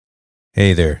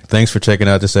Hey there. Thanks for checking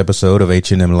out this episode of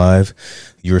H&M Live.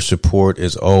 Your support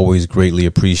is always greatly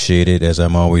appreciated, as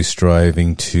I'm always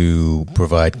striving to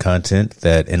provide content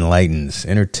that enlightens,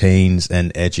 entertains,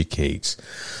 and educates.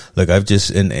 Look, I've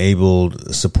just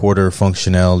enabled supporter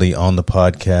functionality on the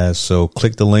podcast, so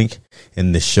click the link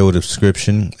in the show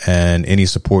description, and any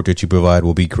support that you provide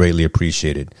will be greatly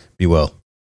appreciated. Be well.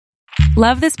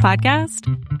 Love this podcast?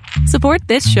 Support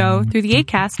this show through the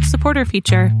Acast supporter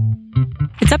feature.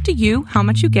 It's up to you how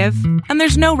much you give, and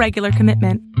there's no regular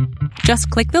commitment. Just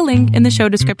click the link in the show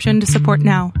description to support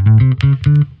now.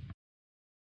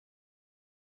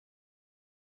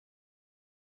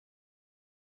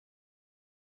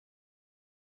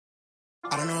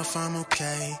 I don't know if I'm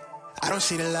okay. I don't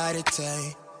see the light of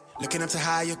day. Looking up to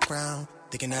higher ground,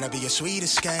 thinking that'll be your sweet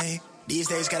escape. These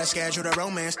days gotta schedule the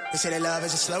romance. They say that love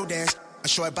is a slow dance. A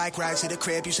short bike ride to the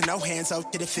crib, using no hands. So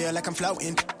did it feel like I'm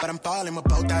floating? But I'm falling with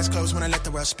both eyes closed when I let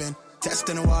the world spin.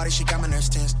 Testing the water, she got my nerves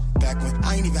tense. Back when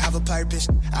I ain't even have a purpose,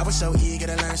 I was so eager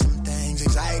to learn some things.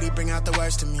 Anxiety bring out the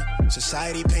worst in me.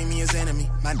 Society paint me as enemy.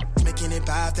 My making it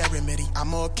by that remedy. I'm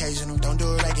more occasional, don't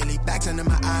do it regularly. Backs under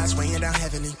my eyes, weighing down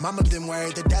heavily. Mama been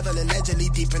worried, the devil allegedly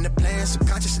deep in the plan.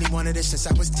 Subconsciously wanted it since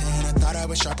I was 10. I thought I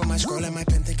was sharp on my scroll and my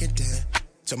pen think it did.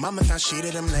 So mama found she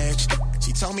to them legs.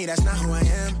 She told me that's not who I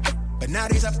am. But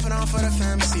nowadays I put on for the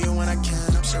fam, see it when I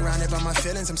can. I'm surrounded by my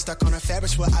feelings, I'm stuck on a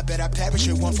Ferris wheel. I bet I perish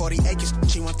with 140 acres.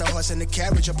 She want the horse and the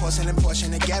carriage, a porcelain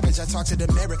portion of garbage. I talk to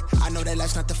the mirror, I know that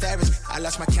life's not the fairest. I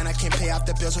lost my can, I can't pay off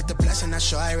the bills with the blessing. Not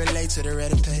sure I relate to the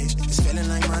Reddit page. It's feeling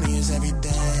like money is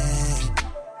everything.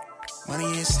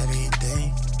 Money is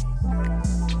everything.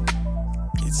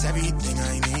 It's everything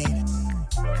I need.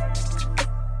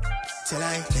 Till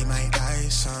I lay my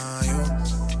eyes on you.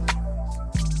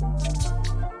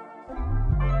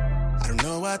 I don't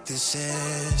know what this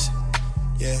is,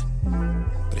 yeah,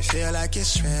 but I feel like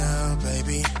it's real,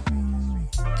 baby.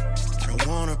 I don't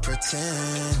wanna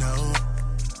pretend, no.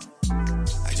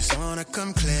 I just wanna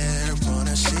come clear,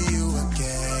 wanna see you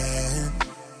again.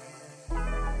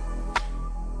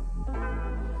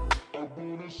 I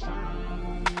wanna see you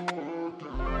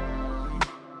again.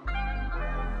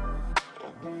 I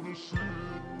wanna see you.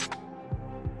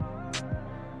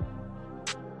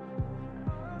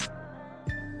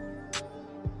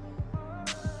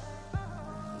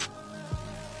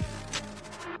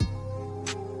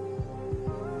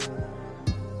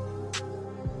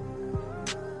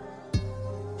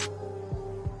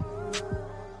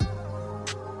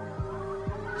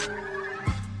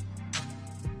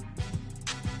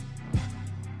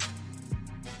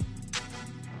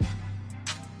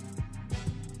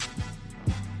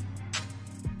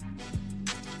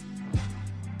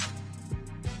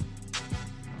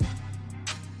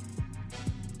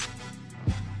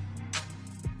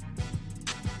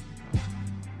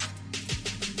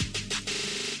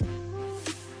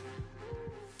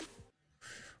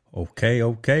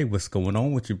 Okay. What's going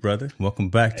on with you, brother? Welcome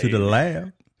back to the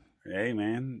lab. Hey,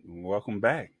 man. Welcome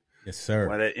back. Yes, sir.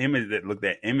 Well, that image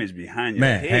behind your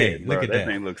man, head. hey, bro, look at that. That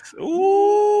thing looks,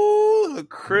 look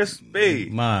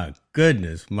crispy. My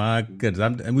goodness.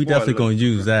 And we definitely going to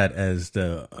use that as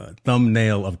the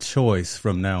thumbnail of choice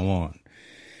from now on.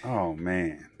 Oh,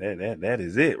 man. That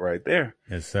is it right there.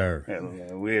 Yes, sir.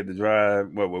 We had to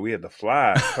drive, we had to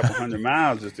fly a couple hundred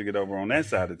miles just to get over on that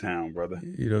side of town, brother.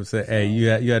 You know what I'm saying? Hey, you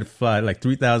had to fly like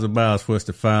 3,000 miles for us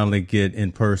to finally get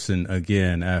in person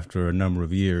again after a number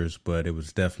of years, but it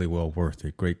was definitely well worth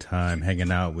it. Great time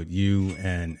hanging out with you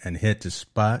and hit the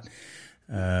spot.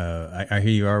 I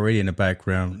hear you already in the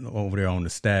background over there on the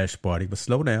stash party, but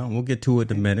slow down. We'll get to it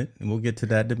in a minute, and we'll get to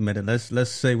that in a minute.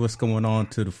 Let's say what's going on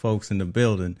to the folks in the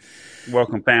building.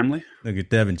 Welcome, family. Look at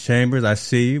Devin Chambers. I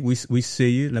see you. We see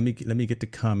you. Let me get the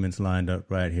comments lined up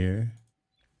right here.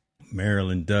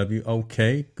 Marilyn W.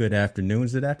 Okay. Good afternoon.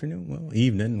 Is it afternoon? Well,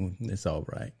 evening. It's all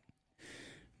right.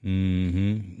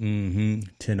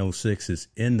 10:06 is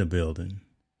in the building.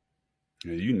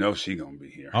 Yeah, you know she gonna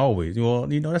be here. Always. Well,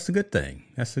 that's a good thing.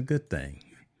 That's a good thing.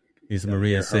 Lisa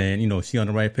Maria saying, she on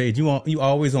the right page. You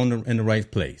always in the right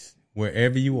place.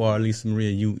 Wherever you are, Lisa Maria,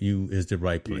 you is the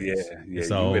right place. Yeah, you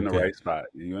in the right spot.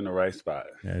 You in the right spot.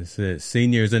 That's it.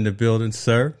 Seniors in the building,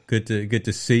 sir. Good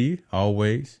to see you.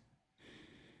 Always.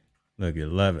 Look, I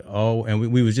love it. Oh,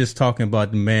 and we was just talking about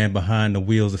the man behind the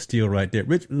wheels of steel right there.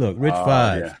 Rich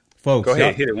Five. Yeah. Folks, go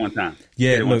ahead, hit it one time.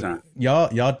 Yeah, hit it look, one time.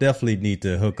 Y'all definitely need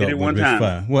to hook hit up it with one Rich time.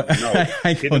 Five. What? No,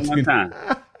 hit it one time.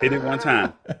 Hit it one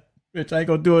time. Rich, I ain't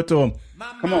gonna do it to him.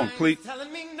 Come on, please.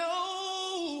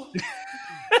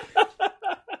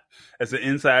 It's an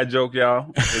inside joke,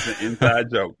 y'all. It's an inside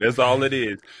joke. That's all it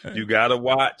is. You gotta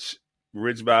watch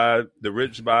the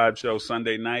Rich Vibe show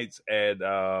Sunday nights at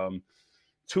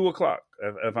 2:00,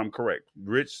 if I'm correct.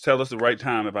 Rich, tell us the right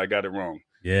time if I got it wrong.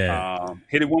 Yeah.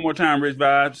 Hit it one more time, Rich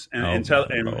Vibes, and then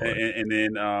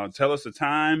tell us the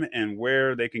time and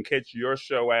where they can catch your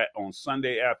show at on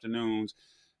Sunday afternoons.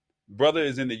 Brother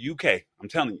is in the UK. I'm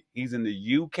telling you, he's in the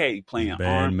UK playing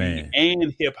R&B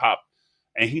and hip hop,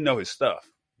 and he know his stuff.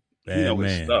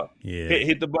 His stuff. Yeah.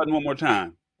 Hit the button one more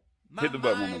time. Hit the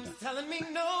button one more time.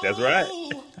 That's right.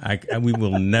 We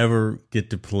will never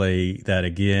get to play that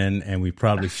again, and we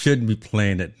probably shouldn't be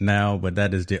playing it now. But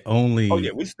that is the only. Oh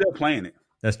yeah, we still playing it.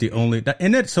 That's the only,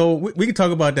 and that, so we can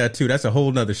talk about that too. That's a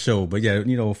whole nother show. But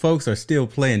yeah, folks are still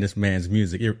playing this man's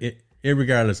music,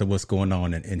 irregardless of what's going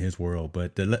on in his world.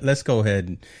 But let's go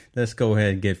ahead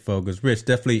and get focused. Rich,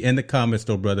 definitely in the comments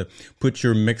though, brother, put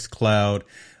your Mixcloud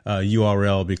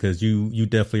URL, because you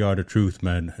definitely are the truth,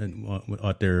 man.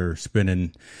 Out there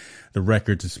spinning the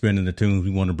records and spinning the tunes.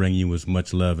 We want to bring you as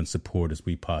much love and support as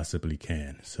we possibly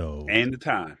can. So and the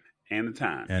time.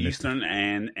 Eastern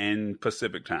and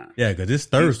Pacific time. Yeah, because it's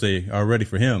Thursday already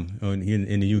for him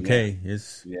in the UK.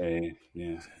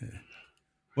 Yeah.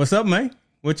 What's up, man?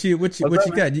 What you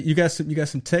got? You got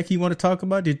some tech you want to talk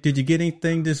about? Did you get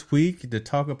anything this week to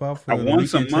talk about? For I won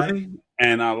some money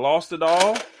and I lost it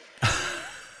all.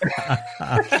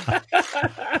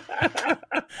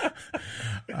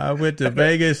 I went to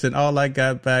Vegas and all I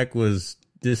got back was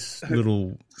this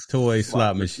little toy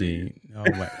slot machine. Oh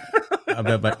my! I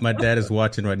bet my dad is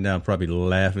watching right now, probably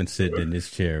laughing sitting in this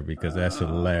chair, because that's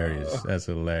hilarious. That's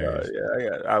hilarious.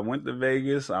 I went to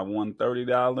Vegas. I won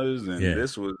 $30, and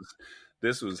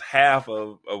this was half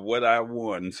of what I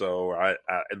won. So I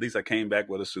at least I came back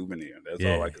with a souvenir. That's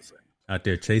all I can say. Out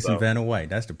there chasing Vanna White.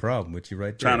 That's the problem with you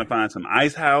right there. Trying to find some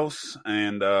Ice House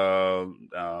and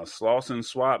Slauson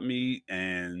swap meet,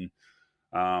 and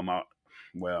I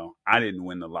didn't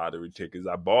win the lottery tickets.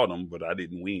 I bought them, but I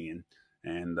didn't win.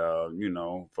 And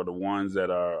for the ones that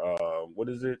are what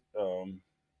is it?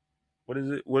 What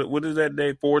is that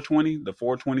day? 420, the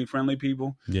 420 friendly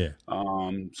people. Yeah.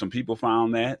 Some people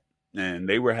found that and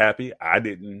they were happy. I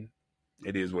didn't.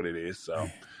 It is what it is. So,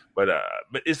 but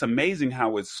it's amazing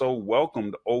how it's so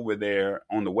welcomed over there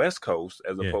on the West Coast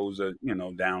as opposed to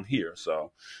down here.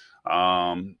 So,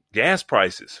 gas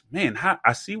prices, man.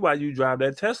 I see why you drive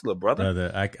that Tesla,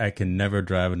 brother. I can never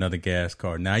drive another gas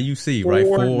car. Now you see, right?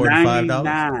 $4 and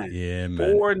 $5. Yeah,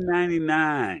 man.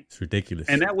 $4.99. It's ridiculous.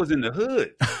 And that was in the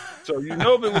hood. So if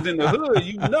it was in the hood,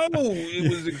 it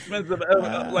was expensive.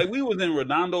 Like we was in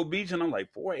Redondo Beach, and I'm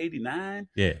like $4.89.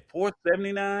 Yeah.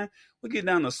 $4.79. We get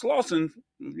down to Slauson.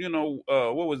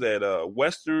 What was that?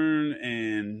 Western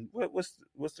and what's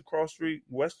the cross street?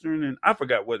 Western and I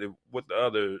forgot what the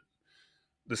other.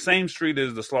 The same street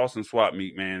as the Slauson swap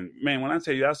meet, man. Man, when I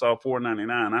tell you I saw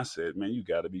 $4.99, I said, man, you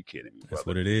got to be kidding me, brother. That's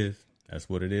what it is. That's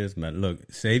what it is, man. Look,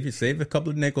 save a couple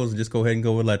of nickels and just go ahead and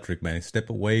go electric, man. Step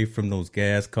away from those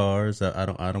gas cars. I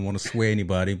don't want to sway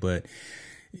anybody, but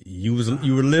you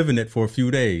were living it for a few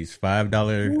days.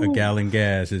 $5 a gallon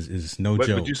gas is no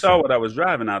joke. But you saw what I was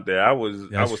driving out there. I was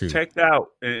checked out.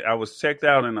 I was checked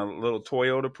out in a little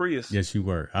Toyota Prius. Yes, you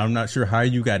were. I'm not sure how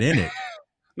you got in it.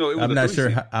 No, it was I'm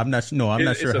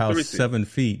not sure how 7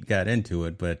 feet got into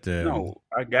it, but no,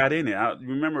 I got in it. I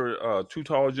remember Too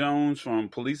Tall Jones from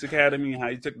Police Academy, how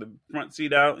he took the front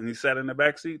seat out and he sat in the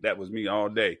back seat. That was me all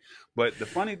day. But the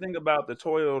funny thing about the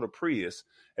Toyota Prius,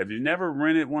 if you never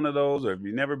rented one of those or if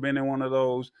you've never been in one of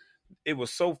those, it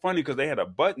was so funny because they had a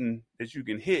button that you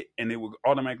can hit and it would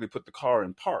automatically put the car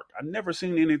in park. I've never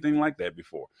seen anything like that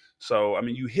before. So, I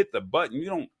mean, you hit the button, you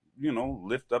don't,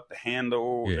 lift up the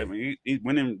handle. Yeah. I mean, he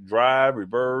went in drive,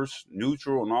 reverse,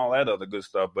 neutral, and all that other good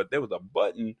stuff. But there was a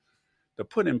button to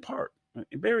put in park.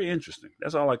 Very interesting.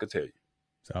 That's all I could tell you.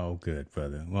 It's all good,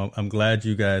 brother. Well, I'm glad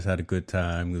you guys had a good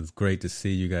time. It was great to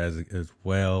see you guys as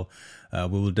well. We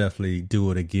will definitely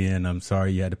do it again. I'm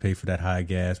sorry you had to pay for that high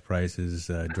gas prices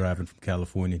driving from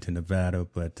California to Nevada,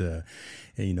 but it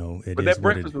But that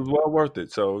breakfast was well worth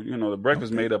it. So the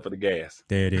breakfast made up for the gas.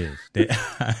 There it is. There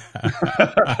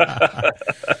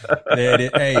it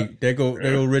is. Hey, there go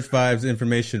Rich Vibes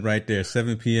information right there.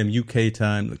 7 p.m. UK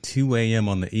time, 2 a.m.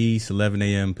 on the East, 11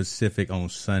 a.m. Pacific on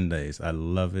Sundays. I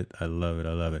love it. I love it.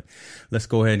 I love it. Let's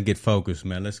go ahead and get focused,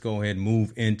 man. Let's go ahead and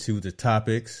move into the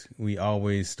topics. We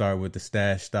always start with the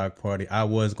Stash Stock Party. I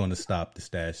was going to stop the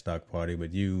Stash Stock Party,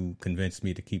 but you convinced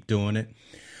me to keep doing it.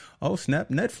 Oh, snap,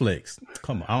 Netflix.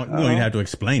 Come on. We don't even have to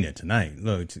explain it tonight.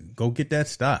 Look, go get that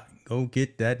stock. Go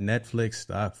get that Netflix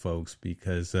stock, folks,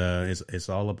 because it's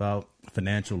all about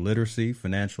financial literacy,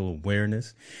 financial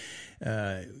awareness.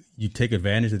 you take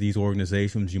advantage of these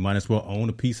organizations, you might as well own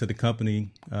a piece of the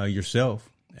company yourself.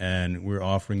 And we're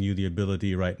offering you the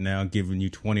ability right now, giving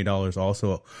you $20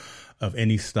 also of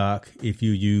any stock if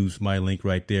you use my link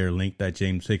right there,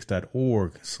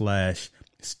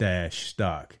 link.jameshakes.org/stash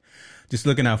stock. Just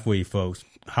looking out for you, folks.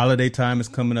 Holiday time is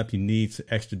coming up. You need some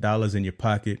extra dollars in your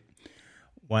pocket.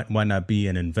 Why not be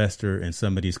an investor in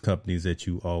some of these companies that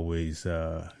you always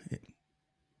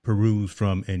peruse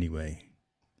from anyway?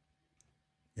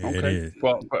 Okay.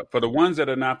 Well, for the ones that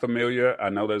are not familiar, I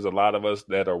know there's a lot of us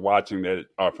that are watching that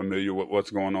are familiar with what's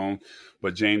going on,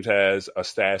 but James has a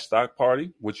stash stock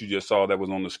party, which you just saw that was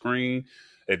on the screen.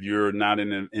 If you're not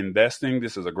in investing,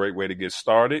 this is a great way to get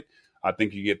started. I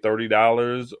think you get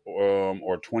 $30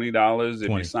 or $20 if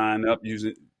you sign up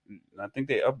using. I think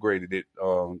they upgraded it.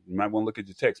 You might want to look at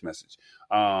your text message.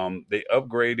 They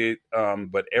upgraded,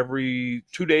 but every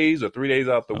 2 days or 3 days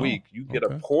out the week, you get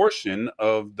a portion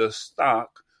of the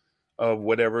stock of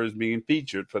whatever is being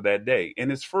featured for that day,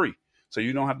 and it's free. So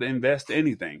you don't have to invest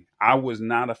anything. I was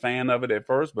not a fan of it at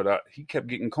first, but he kept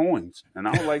getting coins. And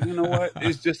I was like, you know what?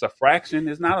 It's just a fraction.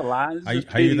 It's not a lot. How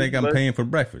you think I'm paying for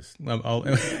breakfast? I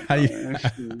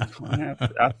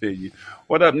feel you.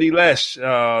 What up, Nilesh?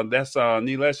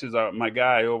 Nilesh is my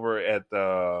guy over at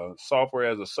Software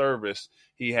as a Service.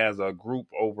 He has a group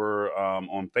over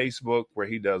on Facebook where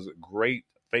he does great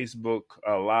Facebook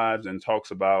lives and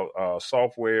talks about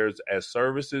softwares as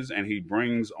services, and he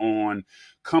brings on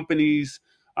companies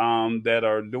that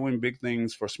are doing big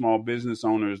things for small business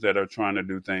owners that are trying to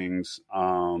do things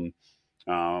for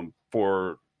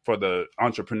the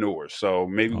entrepreneurs. So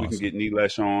maybe we can get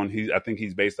Nilesh on. I think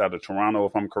he's based out of Toronto,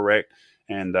 if I'm correct,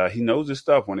 and he knows his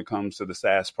stuff when it comes to the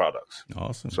SaaS products.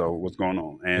 Awesome. So what's going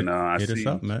on? And I hit see, us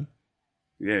up, man.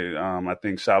 Yeah, I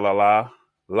think Shalala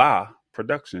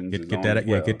Productions. Get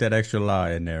that extra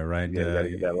lie in there, right? Yeah, gotta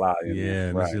get that lie in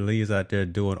there. Mr. Lee is out there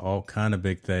doing all kind of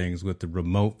big things with the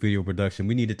remote video production.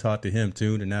 We need to talk to him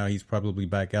too. And now he's probably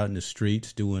back out in the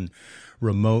streets doing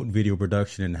remote video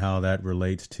production and how that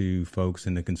relates to folks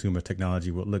in the consumer technology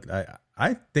world. Look, I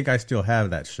think I still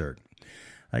have that shirt.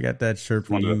 I got that shirt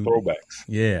from one of the throwbacks.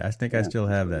 Yeah, I think I still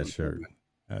have that shirt.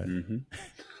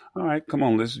 All right, come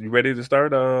on. You ready to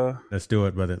start? Let's do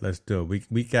it, brother. Let's do it.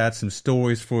 We got some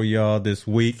stories for y'all this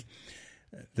week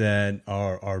that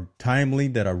are timely,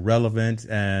 that are relevant,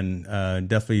 and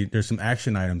definitely there's some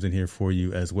action items in here for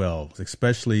you as well,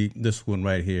 especially this one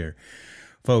right here.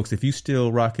 Folks, if you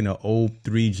still rocking an old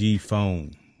 3G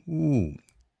phone,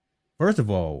 first of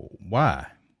all, why?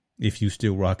 If you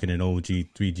still rocking an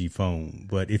OG 3G phone,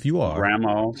 but if you are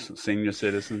grandmas, senior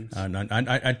citizens,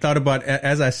 I thought about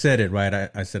as I said it,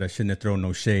 right? I said I shouldn't have thrown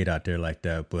no shade out there like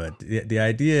that, but the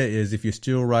idea is if you're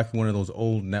still rocking one of those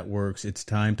old networks, it's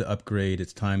time to upgrade.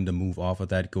 It's time to move off of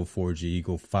that, go 4G,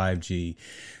 go 5G.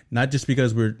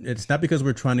 It's not because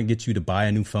we're trying to get you to buy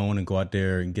a new phone and go out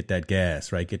there and get that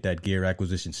gas, right? Get that gear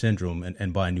acquisition syndrome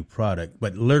and buy a new product,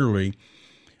 but literally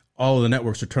all of the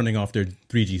networks are turning off their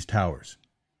 3G towers.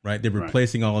 Right. They're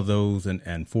replacing all of those and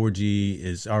 4G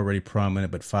is already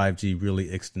prominent, but 5G really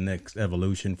is the next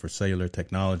evolution for cellular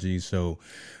technology. So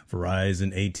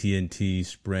Verizon, AT&T,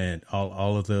 Sprint,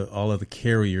 all of the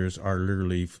carriers are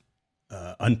literally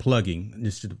unplugging,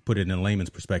 just to put it in a layman's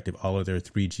perspective, all of their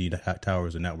 3G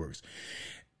towers and networks.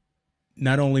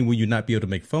 Not only will you not be able to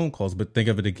make phone calls, but think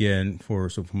of it again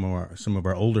for some of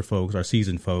our older folks, our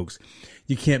seasoned folks,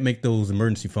 you can't make those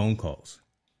emergency phone calls.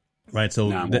 Right. So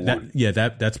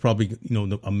that's probably,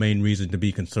 a main reason to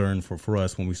be concerned for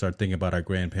us when we start thinking about our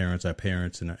grandparents, our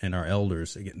parents and our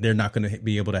elders. They're not going to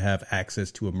be able to have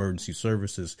access to emergency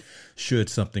services should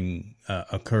something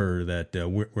occur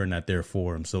that we're not there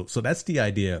for them. So that's the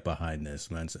idea behind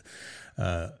this, man. So,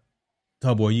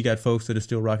 Tallboy, you got folks that are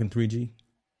still rocking 3G?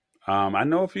 I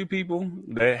know a few people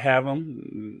that have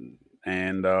them,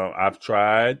 and I've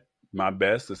tried my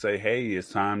best to say, hey, it's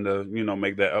time to,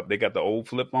 make that up. They got the old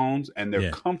flip phones and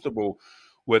they're comfortable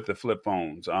with the flip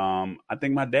phones. I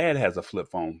think my dad has a flip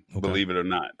phone, believe it or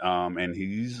not. And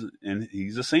he's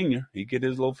a senior. He get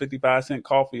his little 55-cent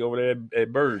coffee over there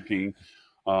at Burger King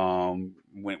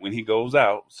when he goes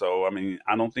out. So, I mean,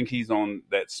 I don't think he's on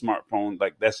that smartphone.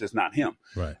 Like, that's just not him.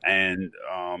 Right. And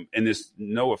this,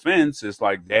 no offense, it's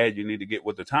like, Dad, you need to get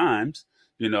with the times.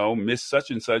 Miss such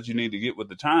and such, you need to get with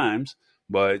the times.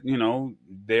 But,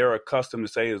 they're accustomed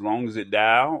to say as long as it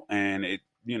dial and it,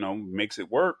 makes it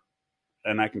work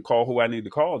and I can call who I need to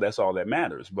call, that's all that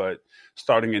matters. But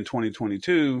starting in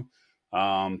 2022,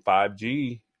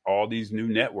 5G all these new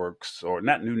networks, or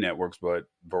not new networks, but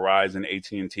Verizon,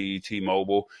 AT&T,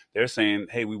 T-Mobile, they're saying,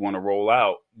 hey, we want to roll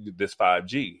out this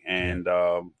 5G. And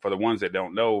for the ones that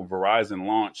don't know, Verizon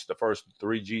launched the first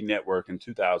 3G network in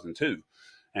 2002.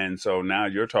 And so now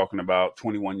you're talking about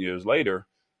 21 years later,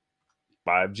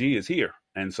 5G is here.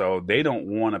 And so they don't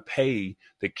want to pay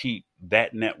to keep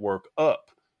that network up.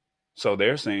 So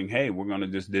they're saying, hey, we're going to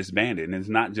just disband it. And it's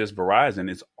not just Verizon.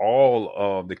 It's all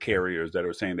of the carriers that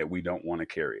are saying that we don't want to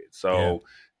carry it. So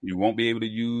you won't be able to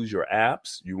use your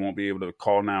apps. You won't be able to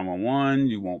call 911.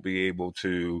 You won't be able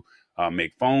to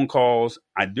make phone calls.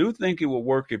 I do think it will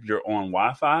work if you're on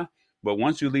Wi-Fi. But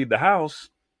once you leave the house,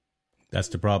 that's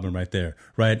the problem right there.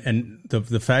 Right. And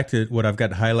the fact that what I've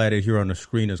got highlighted here on the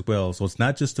screen as well. So it's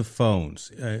not just the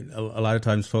phones. A lot of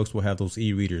times folks will have those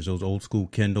e-readers, those old school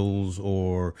Kindles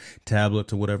or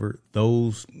tablets or whatever.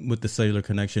 Those with the cellular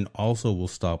connection also will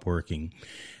stop working.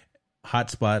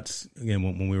 Hotspots, again,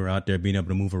 when we were out there being able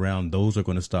to move around, those are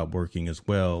going to stop working as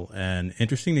well. And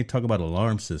interesting, they talk about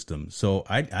alarm systems. So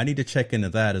I need to check into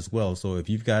that as well. So if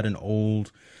you've got an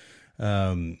old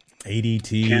ADT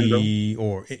Kindle,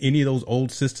 or any of those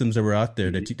old systems that were out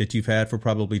there that you've had for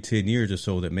probably 10 years or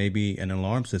so, that may be an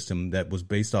alarm system that was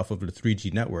based off of the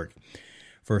 3G network,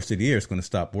 first of the year is going to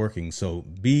stop working. So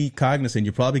be cognizant.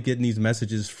 You're probably getting these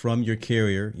messages from your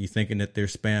carrier. You're thinking that they're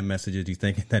spam messages. You're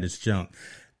thinking that it's junk.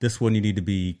 This one you need to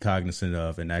be cognizant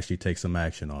of and actually take some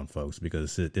action on, folks,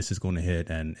 because this is going to hit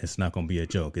and it's not going to be a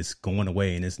joke. It's going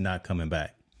away and it's not coming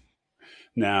back.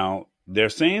 Now, they're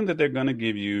saying that they're going to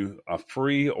give you a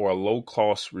free or a low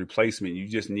cost replacement. You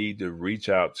just need to reach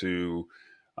out to,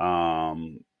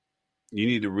 the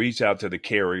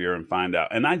carrier and find out.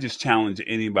 And I just challenge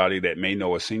anybody that may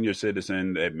know a senior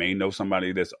citizen, that may know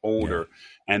somebody that's older,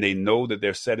 and they know that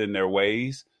they're set in their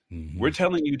ways. Mm-hmm. We're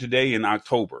telling you today in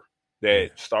October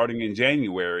that starting in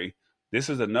January, this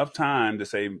is enough time to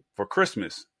say for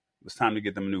Christmas, it's time to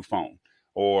get them a new phone.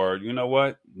 Or, you know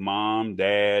what, mom,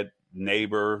 dad,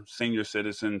 neighbor, senior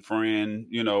citizen, friend,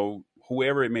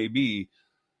 whoever it may be.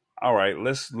 All right,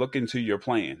 let's look into your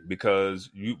plan, because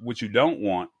what you don't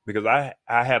want, because I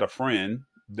had a friend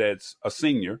that's a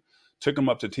senior, took him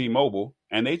up to T-Mobile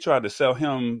and they tried to sell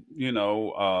him,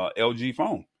 LG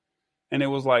phone. And it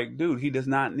was like, dude, he does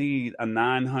not need a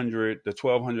 $900 to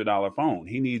 $1,200 phone.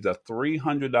 He needs a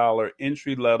 $300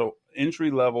 entry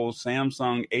level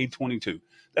Samsung A22.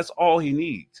 That's all he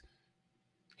needs.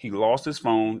 He lost his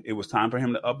phone. It was time for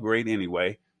him to upgrade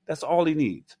anyway. That's all he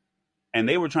needs. And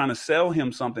they were trying to sell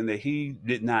him something that he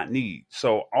did not need.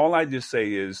 So all I just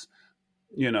say is,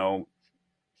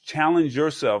 challenge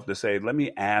yourself to say, let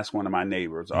me ask one of my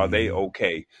neighbors, are they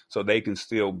okay? So they can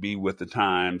still be with the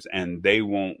times and they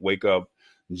won't wake up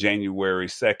January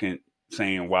 2nd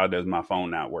saying, why does my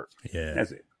phone not work? Yeah.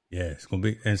 That's it. Yeah, it's gonna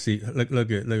be, and see,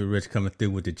 look at Rich coming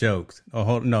through with the jokes. Oh,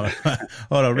 hold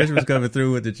on, Rich was coming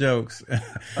through with the jokes.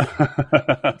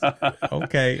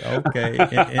 Okay,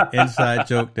 inside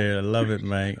joke there. I love it,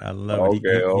 man. I love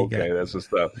it. Okay, that's the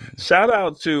stuff. Shout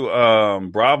out to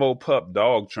Bravo Pup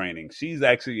Dog Training. She's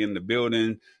actually in the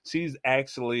building. She's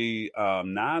actually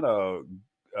not a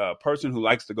person who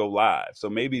likes to go live, so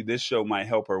maybe this show might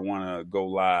help her want to go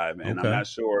live. And I'm not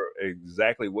sure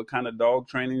exactly what kind of dog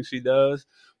training she does,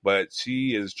 but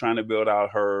she is trying to build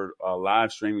out her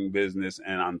live streaming business,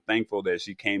 and I'm thankful that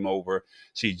she came over.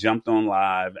 She jumped on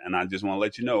live, and I just want to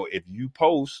let you know, if you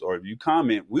post or if you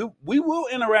comment, we will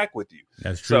interact with you.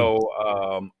 That's true.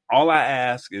 So all I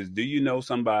ask is, do you know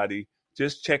somebody?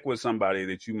 Just check with somebody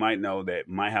that you might know that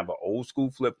might have an old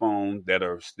school flip phone that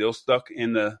are still stuck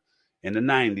in the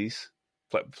 90s.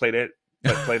 Play that.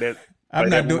 I'm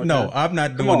not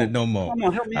doing it no more. Come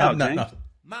on, help me out, James.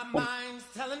 My mind's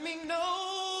telling me no.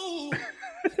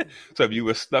 So if you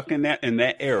were stuck in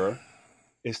that era,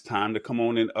 it's time to come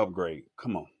on and upgrade.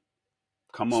 Come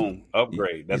on,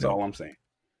 upgrade. That's all I'm saying.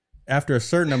 After a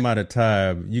certain amount of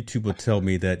time, YouTube will tell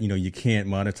me that, you can't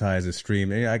monetize a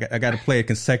stream. I got to play it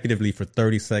consecutively for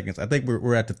 30 seconds. I think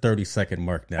we're at the 30-second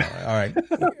mark now. All right.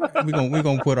 We're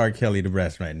going to put R. Kelly to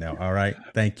rest right now. All right.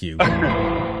 Thank you.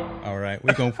 All right.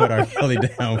 We're going to put R. Kelly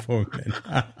down for a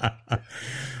minute.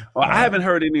 Well, I haven't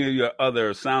heard any of your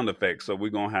other sound effects, so we're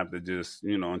going to have to just,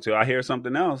 until I hear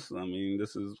something else. I mean,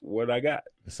 this is what I got.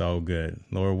 It's all good.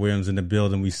 Laura Williams in the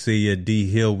building. We see you. D.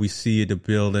 Hill, we see you in the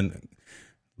building.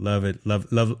 Love it.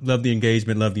 Love the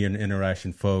engagement. Love the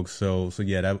interaction, folks. So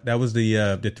yeah, that was the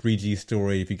 3G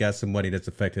story. If you got somebody that's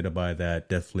affected by that,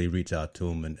 definitely reach out to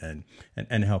them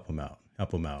and help them out.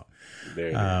 There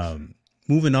it is.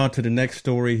 Moving on to the next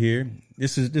story here.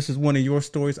 This is one of your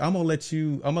stories. I'm gonna let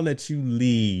you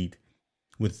lead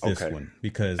with this one,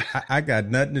 because I got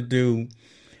nothing to do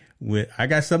I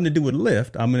got something to do with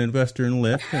Lyft. I'm an investor in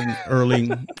Lyft and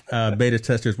early beta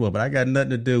tester as well, but I got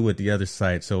nothing to do with the other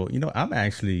site. So, I'm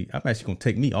actually going to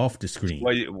take me off the screen.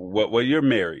 Well, you're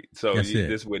married, so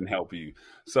this wouldn't help you.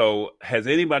 So has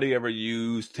anybody ever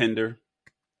used Tinder?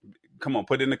 Come on,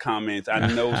 put in the comments. I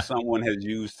know someone has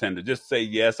used Tinder. Just say,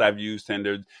 yes, I've used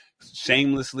Tinder.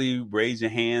 Shamelessly raise your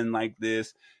hand like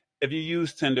this. If you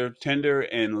use Tinder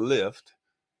and Lyft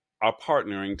are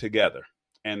partnering together.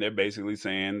 And they're basically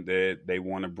saying that they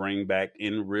want to bring back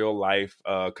in real life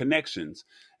connections.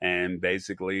 And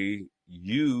basically,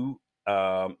 you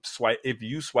if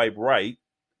you swipe right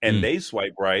and they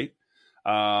swipe right,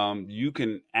 you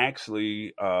can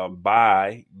actually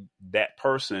buy that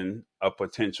person a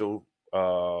potential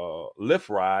Lyft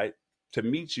ride to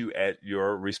meet you at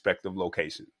your respective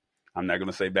location. I'm not going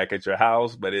to say back at your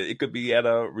house, but it could be at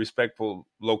a respectful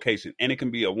location. And it can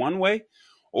be a one-way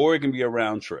or it can be a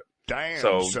round trip.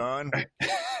 Damn, son.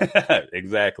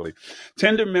 Exactly.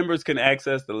 Tinder members can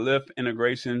access the Lyft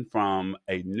integration from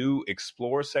a new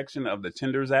Explore section of the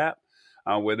Tinder's app,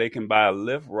 where they can buy a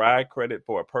Lyft ride credit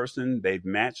for a person they've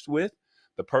matched with.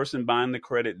 The person buying the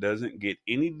credit doesn't get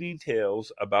any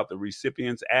details about the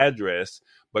recipient's address,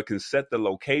 but can set the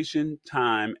location,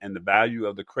 time, and the value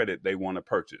of the credit they want to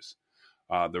purchase.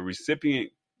 The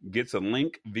recipient gets a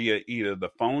link via either the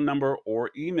phone number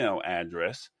or email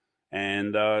address.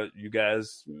 And you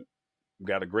guys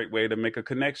got a great way to make a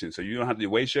connection. So you don't have to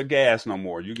waste your gas no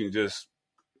more. You can just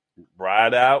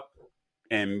ride out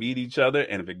and meet each other.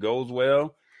 And if it goes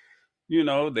well,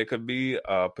 there could be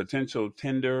a potential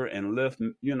Tinder and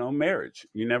Lyft, marriage.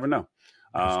 You never know.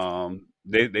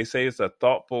 They say it's a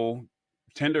thoughtful,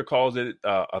 Tinder calls it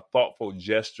a thoughtful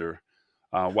gesture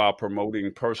while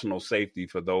promoting personal safety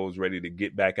for those ready to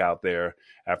get back out there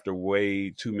after way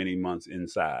too many months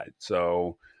inside.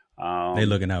 So, they're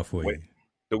looking out for you.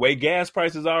 The way gas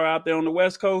prices are out there on the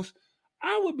West Coast,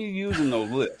 I would be using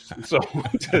those lifts. So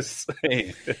I'm just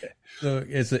saying. So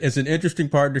it's an interesting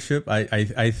partnership.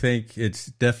 I think it's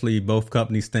definitely both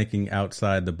companies thinking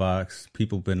outside the box.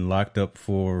 People have been locked up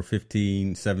for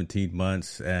 15, 17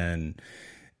 months and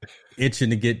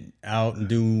itching to get out and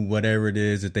do whatever it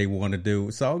is that they want to do.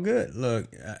 It's all good.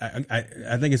 Look,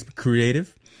 I think it's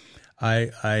creative.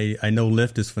 I know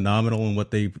Lyft is phenomenal in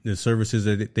what the services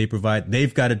that they provide.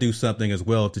 They've got to do something as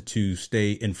well to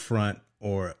stay in front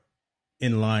or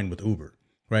in line with Uber,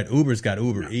 right? Uber's got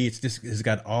Uber Eats. It's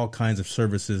got all kinds of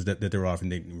services that they're offering,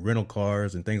 they rental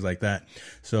cars and things like that.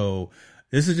 So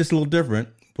this is just a little different,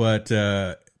 but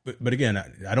again,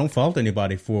 I don't fault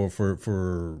anybody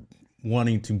for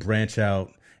wanting to branch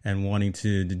out and wanting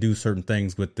to do certain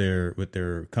things with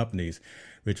their companies.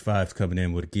 Rich Five's coming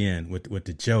in with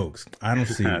the jokes. I don't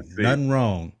see nothing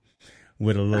wrong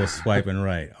with a little swiping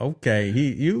right. Okay,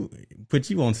 you put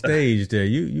you on stage there.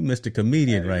 You Mr.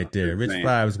 Comedian right there. Rich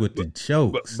Five's with the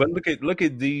jokes. But look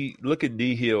at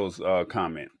D Hill's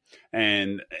comment,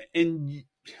 and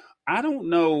I don't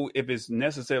know if it's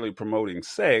necessarily promoting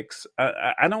sex.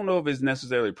 I don't know if it's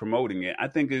necessarily promoting it. I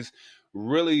think it's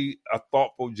really a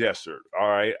thoughtful gesture. All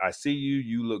right, I see you.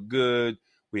 You look good.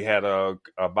 We had a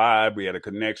vibe. We had a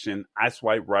connection. I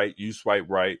swipe right. You swipe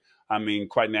right. I mean,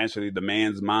 quite naturally, the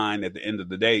man's mind at the end of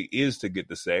the day is to get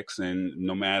the sex. And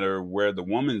no matter where the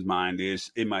woman's mind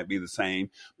is, it might be the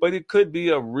same. But it could be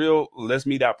a real, let's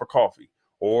meet out for coffee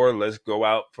or let's go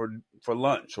out for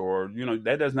lunch. Or,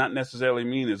 that does not necessarily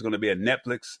mean it's going to be a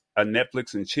Netflix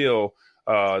and chill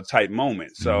type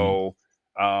moment. So,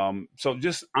 so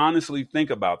just honestly think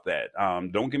about that.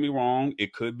 Don't get me wrong.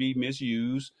 It could be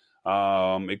misused.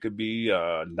 It could be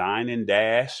dine and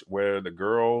dash where the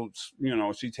girl,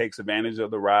 she takes advantage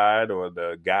of the ride or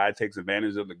the guy takes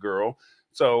advantage of the girl.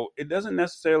 So it doesn't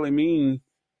necessarily mean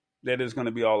that it's going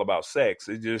to be all about sex.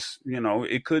 It just,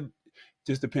 it could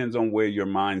just depends on where your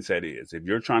mindset is. If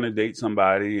you're trying to date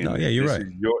somebody and you're right.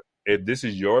 If this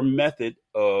is your method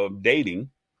of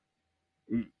dating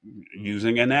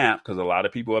using an app, because a lot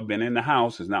of people have been in the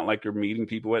house. It's not like you're meeting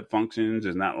people at functions.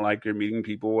 It's not like you're meeting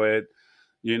people at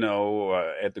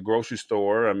at the grocery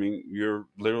store. I mean, you're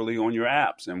literally on your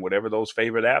apps and whatever those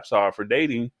favorite apps are for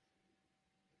dating.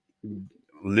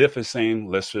 Lyft is saying,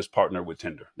 let's just partner with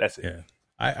Tinder. That's it. Yeah.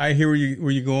 I hear where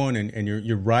you're going and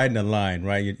you're riding a line,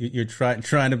 right? You're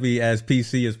trying to be as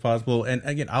PC as possible. And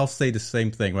again, I'll say the same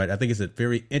thing, right? I think it's a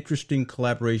very interesting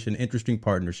collaboration, interesting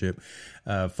partnership.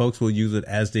 Folks will use it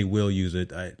as they will use it.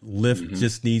 Lyft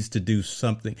just needs to do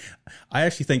something. I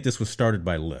actually think this was started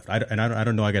by Lyft. I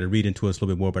don't know. I got to read into it a little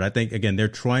bit more, but I think again, they're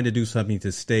trying to do something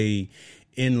to stay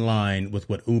in line with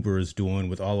what Uber is doing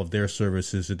with all of their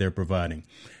services that they're providing.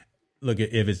 look,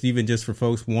 if it's even just for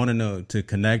folks wanting to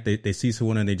connect, they see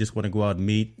someone and they just want to go out and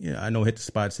meet. I know Hit the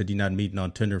Spot said you're not meeting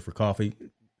on Tinder for coffee.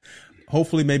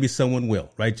 Hopefully, maybe someone will,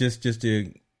 right? Just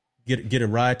to get a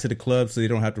ride to the club so they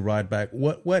don't have to ride back,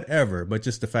 whatever. But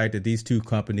just the fact that these two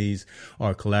companies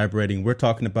are collaborating. We're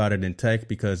talking about it in tech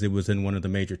because it was in one of the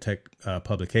major tech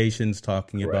publications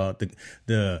talking about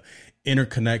the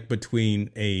interconnect between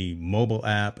a mobile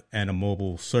app and a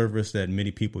mobile service that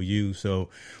many people use. So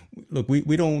look,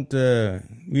 we don't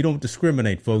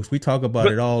discriminate, folks. We talk about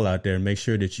it all out there and make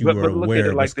sure that you are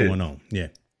aware of what's going on. Yeah.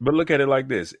 But look at it like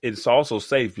this. It's also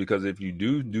safe because if you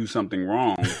do something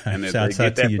wrong, and if shouts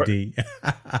out to you, D.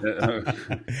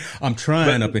 I'm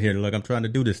trying up in here. Look, I'm trying to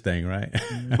do this thing, right?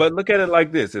 But look at it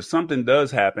like this. If something does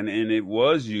happen and it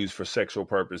was used for sexual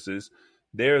purposes,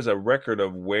 there's a record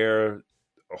of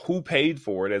who paid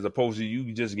for it, as opposed to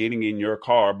you just getting in your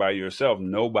car by yourself.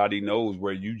 Nobody knows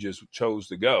where you just chose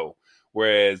to go.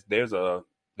 Whereas there's a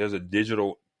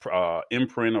digital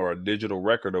imprint or a digital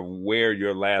record of where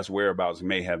your last whereabouts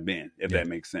may have been, if that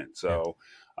makes sense. So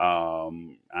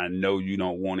I know you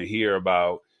don't want to hear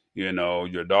about,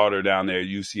 your daughter down there at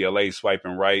UCLA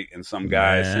swiping right and some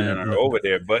guy sending her over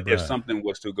there. But if something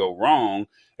was to go wrong,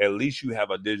 at least you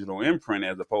have a digital imprint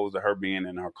as opposed to her being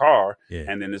in her car. Yeah.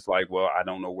 And then it's like, well, I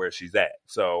don't know where she's at.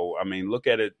 So, I mean, look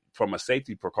at it from a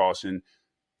safety precaution.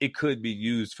 It could be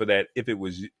used for that if it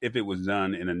was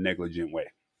done in a negligent way.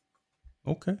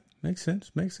 Okay. Makes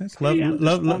sense. Love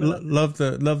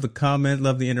the comment.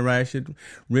 Love the interaction.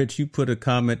 Rich, you put a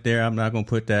comment there. I'm not going to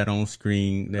put that on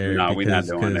screen there. No, we're not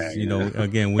doing that.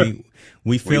 Again,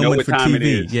 we film it for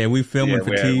TV. Yeah, we film it for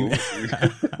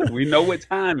TV. We know what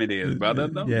time it is, brother.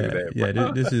 Don't do that,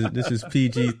 bro. This is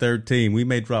PG-13. We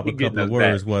may drop a couple of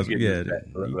words. Look, he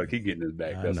getting his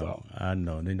back. That's all. I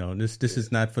know. This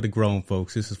is not for the grown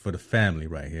folks. This is for the family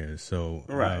right here. So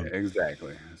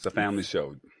exactly. It's a family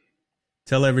show.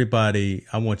 Tell everybody,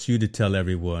 I want you to tell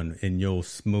everyone in your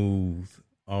smooth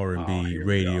R&B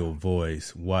radio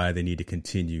voice why they need to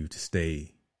continue to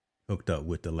stay hooked up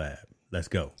with the lab. Let's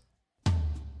go.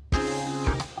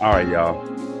 All right, y'all.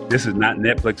 This is not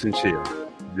Netflix and chill.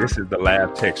 This is the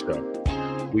Lab Tech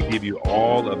Show. We give you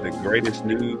all of the greatest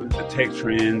news, the tech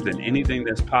trends, and anything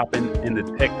that's popping in the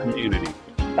tech community.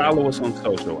 Follow us on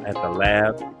social at the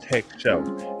Lab Tech Show.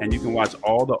 And you can watch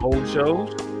all the old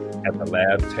shows at the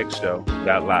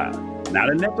labtechshow.live. Not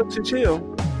a Netflix and chill,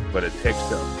 but a tech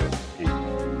show.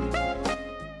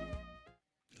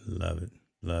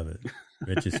 Love it.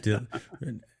 Rich is still.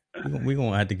 We're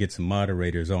gonna have to get some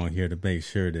moderators on here to make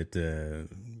sure that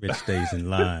Rich stays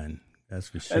in line. That's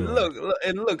for sure.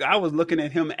 And look, I was looking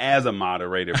at him as a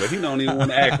moderator, but he don't even want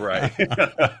to act right. He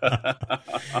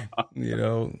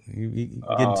getting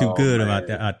too good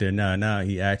out there now. Now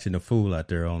he acting a fool out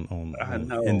there in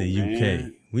the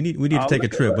UK. We need to take a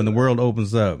trip when the world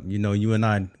opens up. You and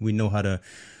I,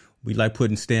 we like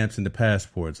putting stamps in the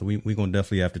passport. So we're gonna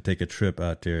definitely have to take a trip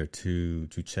out there to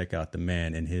check out the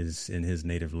man in his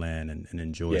native land and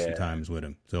enjoy some times with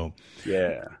him. So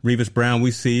Revis Brown,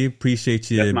 we see you. Appreciate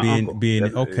you being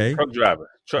okay. Truck driver.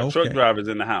 Truck driver's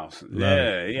in the house.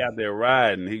 He out there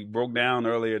riding. He broke down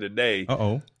earlier today.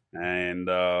 And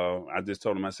I just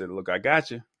told him, I said, look, I got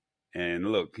you.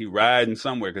 And look, he riding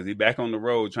somewhere because he back on the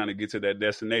road trying to get to that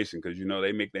destination because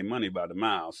they make their money by the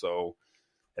mile. So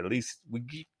at least we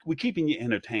keeping you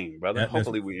entertained, brother.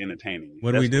 Hopefully we're entertaining you.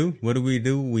 What do we do? What do we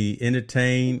do? We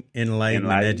entertain, enlighten,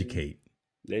 and educate.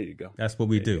 There you go. That's what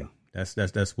we do. That's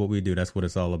what we do. That's what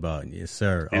it's all about. Yes,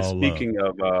 sir. And speaking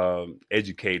of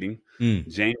educating,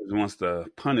 James wants to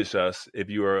punish us if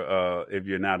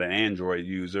you're not an Android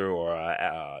user or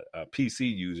a PC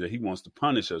user. He wants to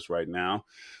punish us right now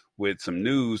with some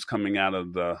news coming out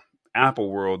of the Apple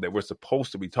world that we're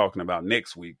supposed to be talking about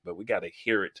next week, but we got to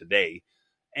hear it today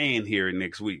and hear it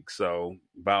next week. So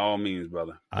by all means,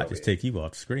 brother. I just take you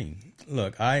off the screen.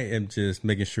 Look, I am just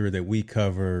making sure that we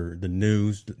cover the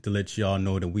news to let y'all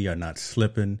know that we are not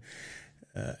slipping.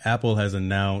 Apple has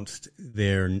announced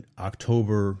their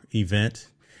October event.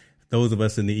 Those of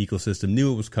us in the ecosystem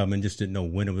knew it was coming, just didn't know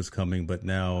when it was coming. But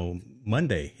now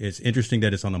Monday, it's interesting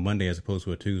that it's on a Monday as opposed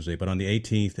to a Tuesday. But on the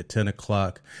 18th at 10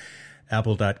 o'clock,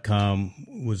 Apple.com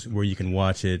was where you can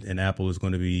watch it. And Apple is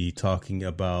going to be talking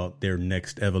about their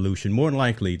next evolution, more than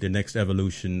likely the next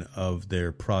evolution of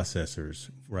their processors,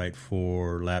 right,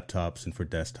 for laptops and for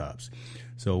desktops.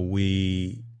 So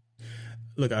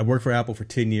I worked for Apple for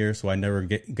 10 years, so I never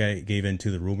gave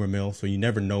into the rumor mill. So you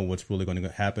never know what's really going to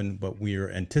happen. But we are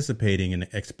anticipating and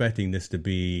expecting this to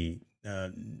be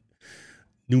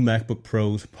new MacBook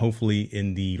Pros, hopefully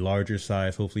in the larger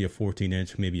size, hopefully a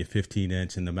 14-inch, maybe a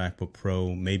 15-inch in the MacBook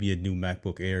Pro, maybe a new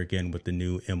MacBook Air again with the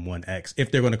new M1X,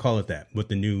 if they're going to call it that, with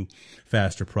the new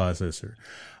faster processor.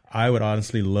 I would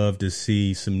honestly love to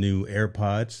see some new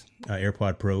AirPods,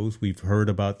 AirPod Pros. We've heard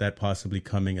about that possibly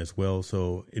coming as well,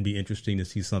 so it'd be interesting to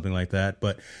see something like that,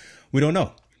 but we don't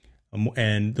know.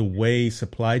 And the way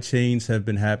supply chains have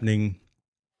been happening,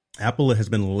 Apple has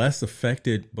been less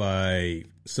affected by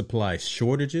supply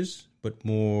shortages, but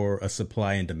more a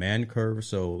supply and demand curve.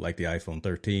 So like the iPhone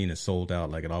 13 is sold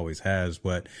out like it always has,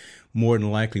 but more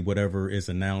than likely whatever is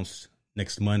announced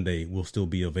next Monday will still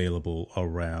be available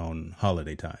around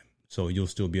holiday time. So you'll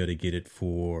still be able to get it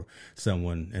for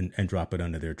someone and drop it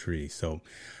under their tree. So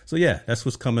yeah, that's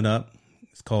what's coming up.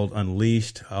 It's called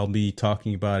Unleashed. I'll be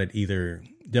talking about it either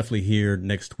definitely here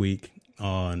next week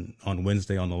on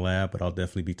Wednesday on the lab, but I'll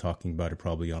definitely be talking about it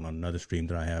probably on another stream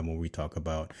that I have where we talk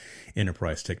about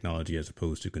enterprise technology as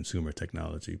opposed to consumer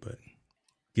technology. But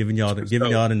giving y'all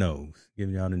the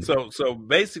nose. So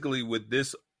basically with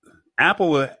this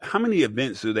Apple, how many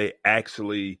events do they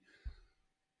actually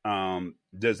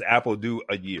does Apple do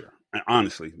a year?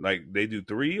 Honestly, like they do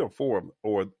 3 or 4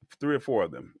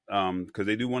 of them because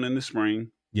they do one in the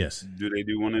spring. Yes. Do they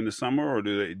do one in the summer or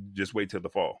do they just wait till the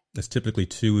fall? It's typically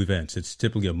 2 events. It's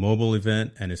typically a mobile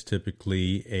event and it's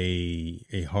typically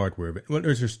a hardware event. Well,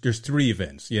 there's 3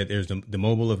 events. Yeah, there's the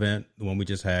mobile event, the one we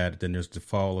just had. Then there's the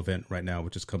fall event right now,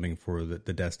 which is coming for the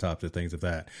desktops and things of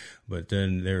that. But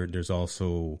then there's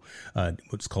also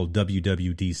what's called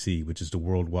WWDC, which is the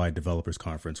Worldwide Developers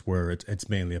Conference, where it's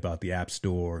mainly about the App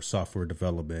Store, software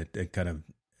development, and kind of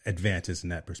advances in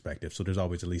that perspective. So there's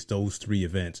always at least those 3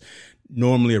 events,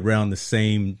 normally around the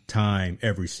same time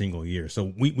every single year.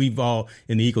 So we've all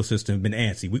in the ecosystem been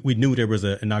antsy. We knew there was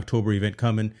an October event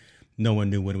coming. No one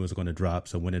knew when it was going to drop.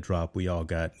 So when it dropped, we all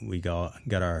got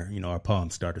our our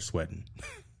palms started sweating.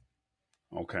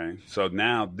 Okay, so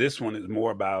now this one is more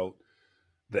about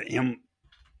the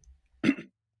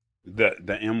the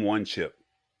M1 chip.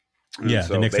 Yeah,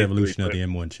 so the next evolution of the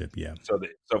M1 chip, yeah. So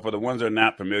for the ones that are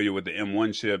not familiar with the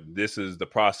M1 chip, this is the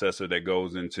processor that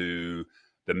goes into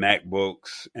the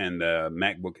MacBooks and the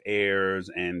MacBook Airs,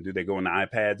 and do they go in the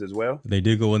iPads as well? They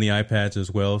do go in the iPads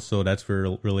as well, so that's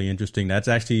really interesting. That's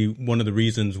actually one of the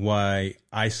reasons why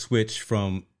I switched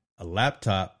from a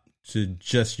laptop to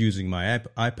just using my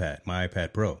iPad, my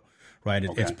iPad Pro, right?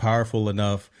 Okay. It's powerful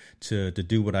enough to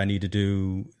do what I need to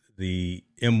do. The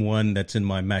M1 that's in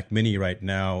my Mac Mini right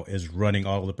now is running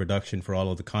all of the production for all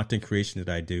of the content creation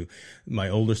that I do. My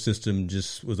older system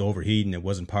just was overheating. It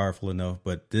wasn't powerful enough.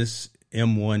 But this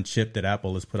M1 chip that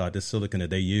Apple has put out, this silicon that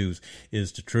they use,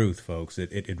 is the truth, folks.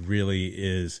 It really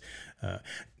is.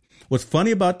 What's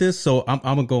funny about this? So I'm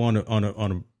gonna go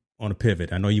on a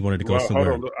pivot. I know you wanted to go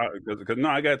somewhere. Because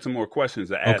I got some more questions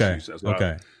to ask you.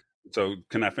 Okay. So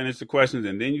can I finish the questions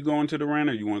and then you go into the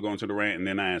rant, or you want to go into the rant and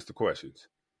then I ask the questions?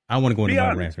 I want to go into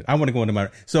my rant. I'm going to go into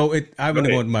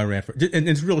my rant. And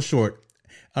it's real short.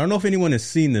 I don't know if anyone has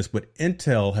seen this, but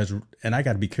Intel has, and I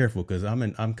got to be careful because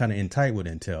I'm kind of in tight with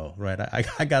Intel, right?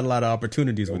 I got a lot of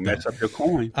opportunities with them. Mess up your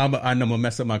coin. I know I'm gonna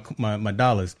mess up my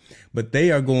dollars, but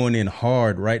they are going in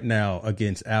hard right now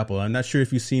against Apple. I'm not sure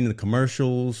if you've seen the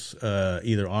commercials,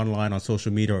 either online on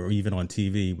social media or even on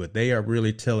TV, but they are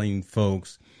really telling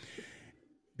folks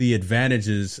the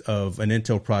advantages of an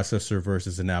Intel processor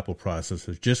versus an Apple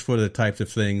processor, just for the types of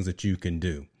things that you can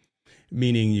do.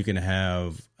 Meaning you can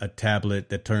have a tablet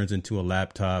that turns into a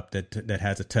laptop that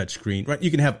has a touch screen, right? You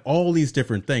can have all these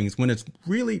different things when it's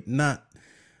really not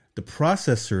the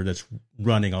processor that's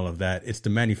running all of that. It's the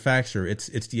manufacturer. It's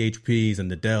the HPs and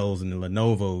the Dells and the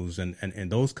Lenovo's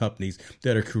and those companies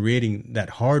that are creating that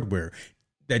hardware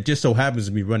that just so happens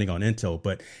to be running on Intel.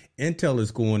 But Intel is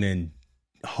going in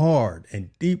hard and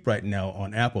deep right now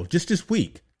on Apple just this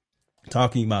week,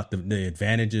 talking about the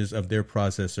advantages of their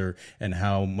processor and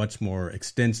how much more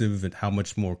extensive and how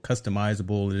much more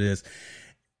customizable it is.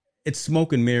 It's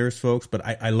smoke and mirrors, folks, but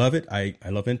I love it. I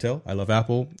love Intel. I love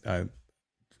Apple. I'm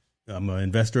an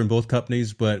investor in both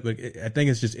companies, but I think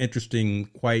it's just interesting,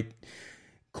 quite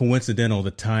coincidental,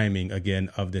 the timing again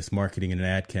of this marketing and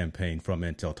ad campaign from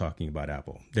Intel talking about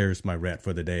Apple. There's my rant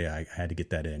for the day. I had to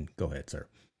get that in. Go ahead, sir.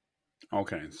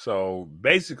 Okay, so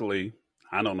basically,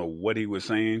 I don't know what he was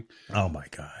saying. Oh my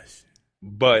gosh!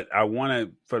 But I want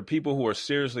to, for people who are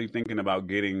seriously thinking about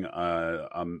getting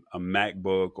a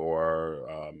MacBook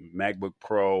or MacBook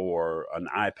Pro or an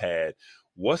iPad,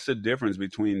 what's the difference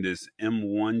between this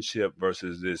M1 chip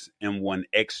versus this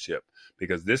M1X chip?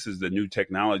 Because this is the new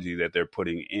technology that they're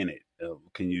putting in it.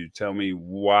 Can you tell me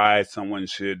why someone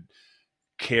should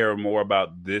care more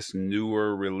about this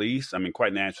newer release? I mean,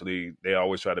 quite naturally, they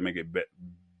always try to make it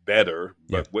better,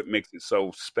 but what makes it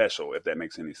so special, if that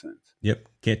makes any sense? Yep.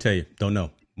 Can't tell you. Don't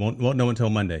know. Won't know until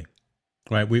Monday.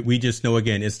 Right. We just know,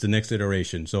 again, it's the next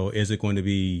iteration. So is it going to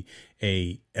be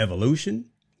a evolution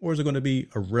or is it going to be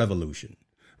a revolution?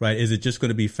 Right. Is it just going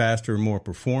to be faster, more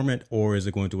performant, or is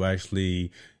it going to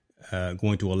actually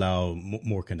going to allow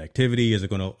more connectivity? Is it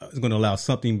going to allow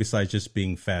something besides just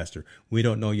being faster? We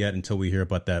don't know yet until we hear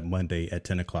about that Monday at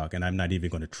 10 o'clock. And I'm not even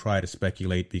going to try to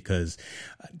speculate because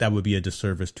that would be a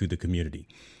disservice to the community.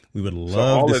 We would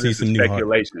love to see some new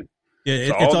speculation. Yeah,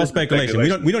 it's all speculation.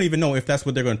 We don't even know if that's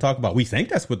what they're going to talk about. We think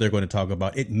that's what they're going to talk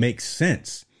about. It makes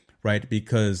sense, right?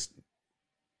 Because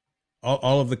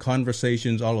all of the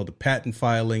conversations, all of the patent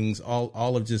filings,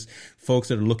 all of just folks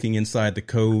that are looking inside the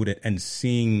code and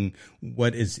seeing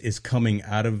what is coming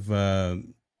out of the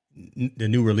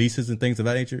new releases and things of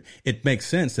that nature, it makes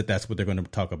sense that that's what they're going to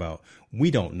talk about.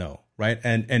 We don't know, right?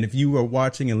 And if you are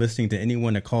watching and listening to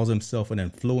anyone that calls himself an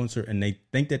influencer and they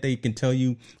think that they can tell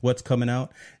you what's coming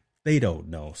out, they don't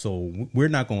know. So we're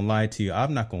not going to lie to you.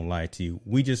 I'm not going to lie to you.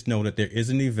 We just know that there is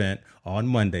an event on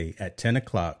Monday at 10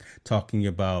 o'clock talking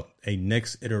about a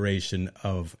next iteration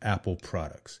of Apple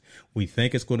products. We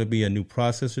think it's going to be a new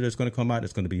processor that's going to come out.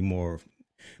 It's going to be more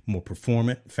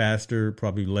performant, faster,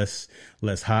 probably less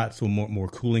hot, so more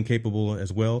cooling capable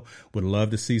as well. Would love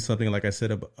to see something, like I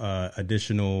said,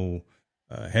 additional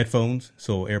headphones,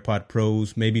 so AirPod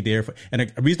Pros, maybe the AirPod.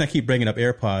 And the reason I keep bringing up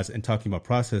AirPods and talking about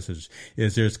processors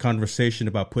is there's conversation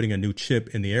about putting a new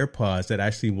chip in the AirPods that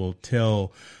actually will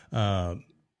tell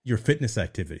your fitness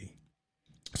activity.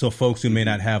 So folks who may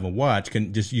not have a watch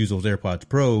can just use those AirPods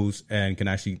Pros and can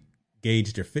actually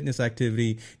gauge their fitness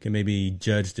activity, can maybe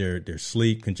judge their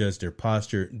sleep, can judge their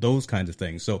posture, those kinds of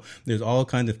things. So there's all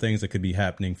kinds of things that could be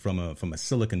happening from a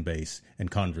silicon base and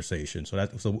conversation.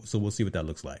 So we'll see what that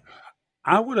looks like.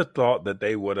 I would have thought that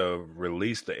they would have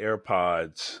released the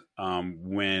AirPods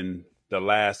when the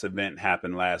last event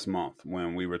happened last month,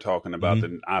 when we were talking about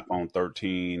the iPhone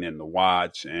 13 and the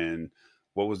watch, and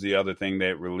what was the other thing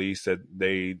that released that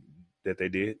they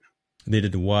did? They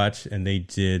did the watch, and they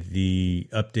did the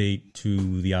update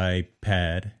to the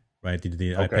iPad, right? They did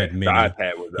the iPad Mini. The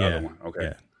iPad was the other one.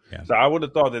 Okay. Yeah. So I would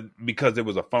have thought that because it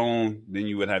was a phone, then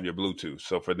you would have your Bluetooth.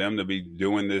 So for them to be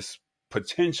doing this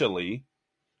potentially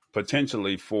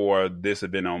for this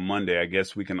event on Monday, I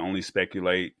guess we can only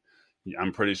speculate.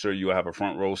 I'm pretty sure you'll have a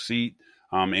front row seat.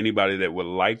 Anybody that would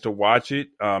like to watch it,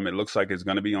 it looks like it's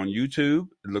going to be on YouTube.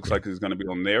 It looks like it's going to be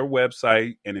on their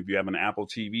website. And if you have an Apple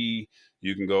TV,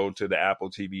 you can go to the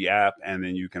Apple TV app and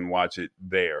then you can watch it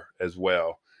there as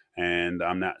well. And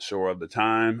I'm not sure of the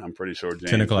time. I'm pretty sure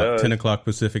James 10 o'clock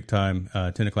Pacific time,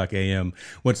 10 o'clock a.m.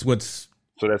 So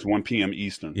that's 1 p.m.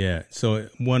 Eastern. Yeah. So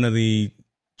one of the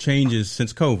changes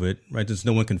since COVID, right? Since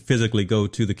no one can physically go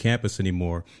to the campus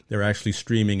anymore, they're actually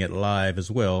streaming it live as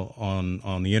well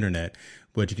on the internet,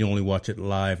 but you can only watch it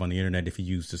live on the internet if you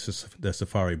use the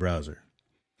Safari browser.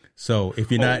 So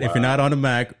if you're not on a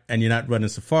Mac and you're not running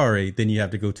Safari, then you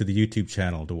have to go to the YouTube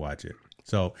channel to watch it.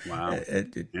 So wow,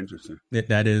 interesting.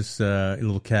 That is a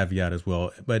little caveat as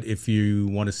well. But if you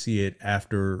want to see it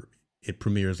after it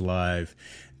premieres live,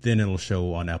 then it'll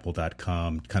show on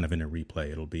apple.com kind of in a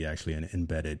replay. It'll be actually an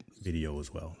embedded video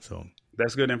as well. So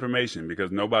that's good information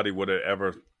because nobody would have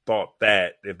ever thought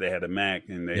that if they had a Mac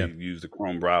and they used the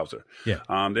Chrome browser. Yeah.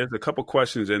 There's a couple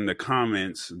questions in the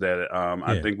comments that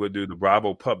I think we'll do the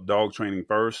Bravo Pup dog training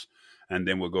first, and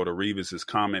then we'll go to Revis's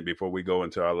comment before we go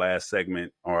into our last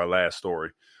segment or our last story.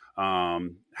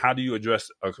 How do you address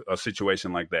a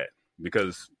situation like that?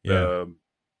 Because the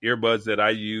earbuds that I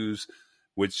use,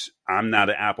 which I'm not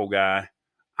an Apple guy,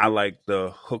 I like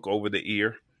the hook over the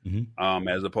ear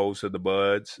as opposed to the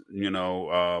buds,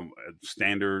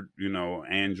 standard,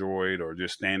 Android or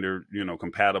just standard,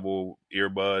 compatible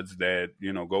earbuds that,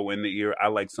 go in the ear. I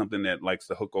like something that likes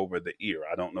to hook over the ear.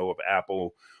 I don't know if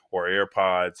Apple or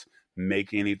AirPods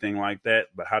make anything like that,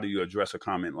 but how do you address a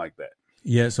comment like that?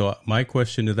 Yeah, so my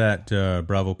question to that,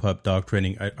 Bravo Pup Dog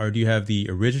Training, do you have the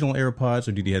original AirPods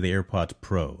or do you have the AirPods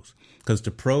Pros? Because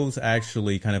the Pros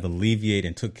actually kind of alleviate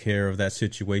and took care of that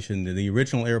situation. The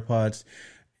original AirPods,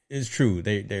 is true,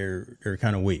 they're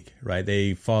kind of weak, right?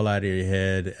 They fall out of your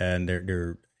head and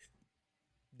they're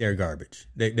garbage.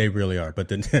 They really are. But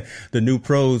the new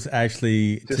Pros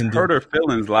actually just hurt her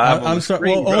feelings live. I'm sorry.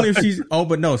 Well, only if she's. Oh,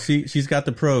 but no, she's got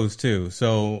the Pros too.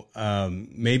 So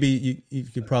maybe you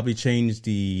could probably change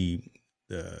the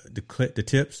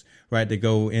tips, right, to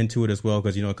go into it as well,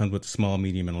 because it comes with small,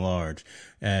 medium, and large,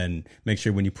 and make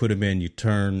sure when you put them in, you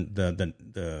turn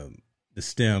the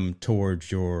stem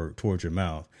towards your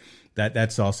mouth.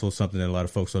 that's also something that a lot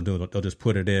of folks don't do. They'll just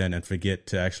put it in and forget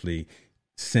to actually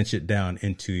cinch it down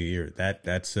into your ear.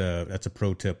 That's a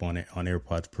pro tip on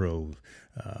AirPods Pro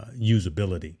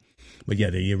usability. But yeah,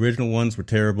 the original ones were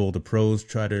terrible. The pros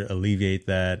try to alleviate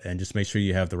that and just make sure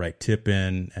you have the right tip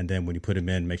in. And then when you put them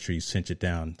in, make sure you cinch it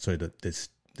down so that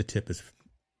the tip is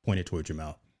pointed towards your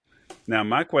mouth. Now,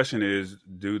 my question is,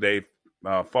 do they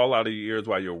fall out of your ears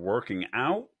while you're working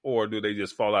out, or do they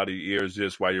just fall out of your ears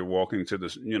just while you're walking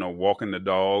walking the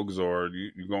dogs, or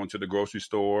you're going to the grocery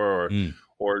store,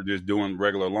 or just doing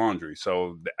regular laundry?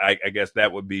 So I guess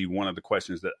that would be one of the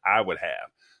questions that I would have.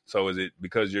 So is it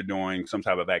because you're doing some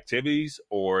type of activities,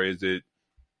 or is it,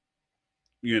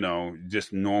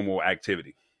 just normal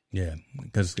activity? Yeah,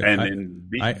 because I'm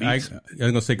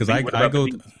gonna say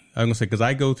because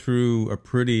I go through a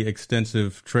pretty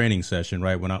extensive training session,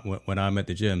 right? When I'm at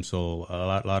the gym, so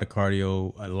a lot of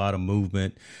cardio, a lot of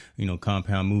movement,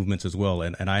 compound movements as well,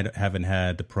 and I haven't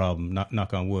had the problem.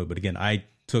 Knock on wood, but again, I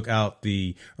took out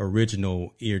the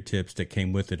original ear tips that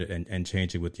came with it and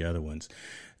changed it with the other ones.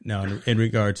 Now, in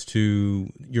regards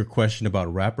to your question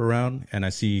about wraparound, and I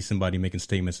see somebody making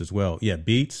statements as well. Yeah,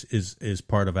 Beats is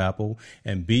part of Apple,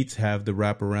 and Beats have the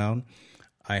wraparound.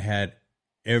 I had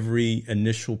every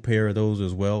initial pair of those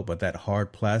as well, but that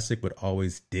hard plastic would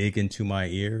always dig into my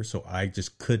ear, so I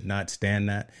just could not stand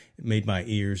that. It made my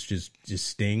ears just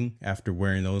sting after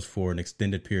wearing those for an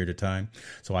extended period of time.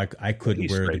 So I couldn't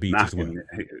wear the Beats as well.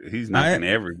 He's knocking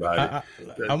everybody.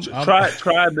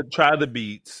 Try the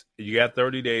Beats. You got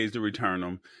 30 days to return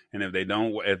them, and if they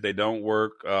don't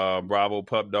work, Bravo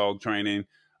Pup Dog Training,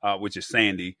 which is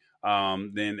Sandy,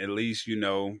 then at least you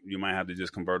might have to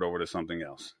just convert over to something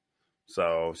else.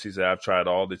 So she said, I've tried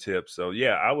all the tips. So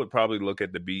yeah, I would probably look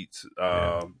at the Beats.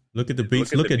 Look at the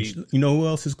Beats. Look at who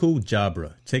else is cool?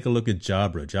 Jabra. Take a look at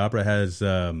Jabra. Jabra has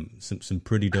some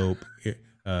pretty dope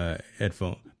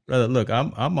headphones. Brother, look,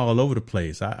 I'm all over the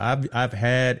place. I've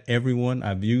had everyone.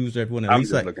 I've used everyone. I'm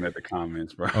just looking at the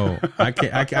comments, bro. Oh, I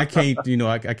can't. I can't.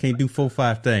 I can't do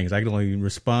 4-5 things. I can only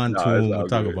respond to them and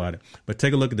talk about it. But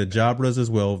take a look at the Jabras as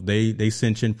well. They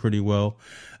cinch in pretty well,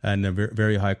 and they're very,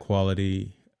 very high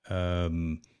quality.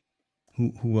 Who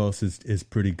else is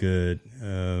pretty good?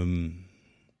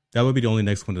 That would be the only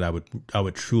next one that I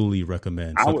would truly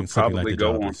recommend. I would probably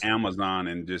go on Amazon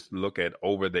and just look at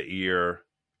over the ear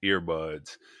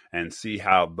earbuds and see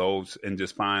how those, and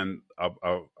just find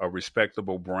a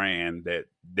respectable brand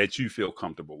that you feel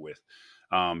comfortable with.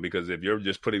 Because if you're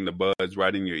just putting the buds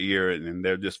right in your ear and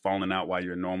they're just falling out while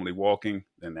you're normally walking,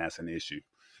 then that's an issue.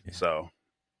 Yeah. So,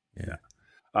 yeah.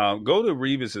 Go to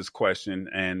Revis's question,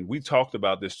 and we talked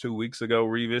about this 2 weeks ago,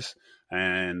 Revis,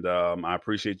 and I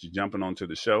appreciate you jumping onto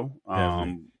the show.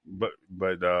 But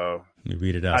let me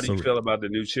read it out. How do you feel about the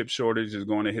new chip shortage is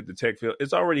going to hit the tech field?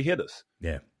 It's already hit us.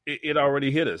 Yeah, it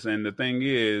already hit us, and the thing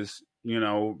is,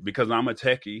 because I'm a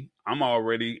techie,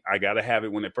 I got to have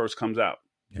it when it first comes out.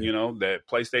 Yeah. That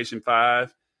PlayStation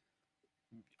 5,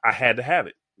 I had to have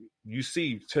it. You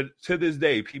see, to this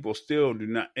day, people still do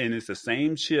not, and it's the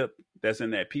same chip that's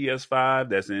in that PS5,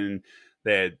 that's in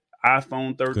that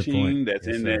iPhone 13,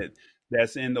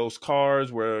 that's in those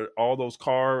cars where all those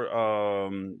car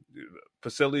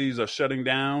facilities are shutting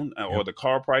down, or the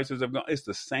car prices have gone. It's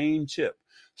the same chip.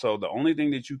 So the only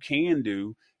thing that you can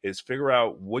do is figure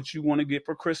out what you want to get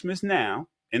for Christmas now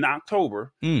in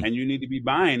October, and you need to be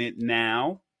buying it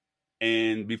now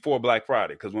and before Black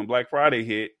Friday, because when Black Friday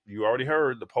hit, you already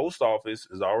heard the post office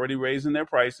is already raising their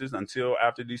prices until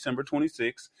after December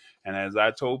 26th. And as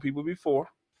I told people before,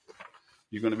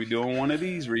 you're going to be doing one of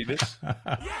these, Revis.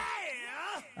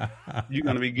 You're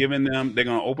going to be giving them, they're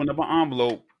going to open up an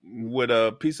envelope with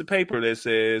a piece of paper that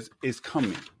says it's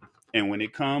coming. And when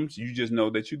it comes, you just know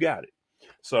that you got it.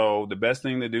 So the best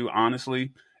thing to do,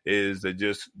 honestly, is to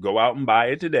just go out and buy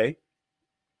it today.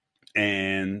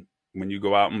 And when you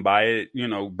go out and buy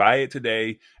it, buy it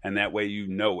today, and that way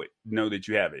know that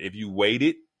you have it. If you wait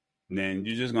it, then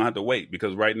you're just going to have to wait,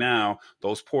 because right now,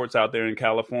 those ports out there in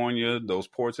California, those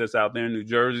ports that's out there in New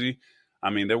Jersey, I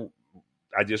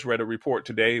just read a report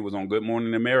today. It was on Good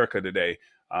Morning America today.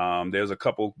 There's a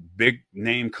couple big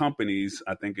name companies.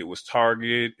 I think it was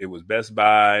Target, it was Best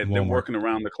Buy. Walmart. They're working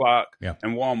around the clock,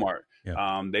 and Walmart.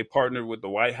 Yeah. They partnered with the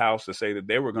White House to say that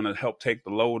they were going to help take the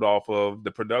load off of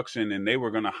the production, and they were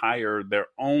going to hire their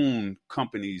own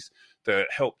companies to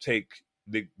help take.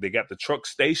 They got the truck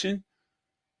station,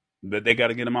 but they got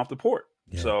to get them off the port.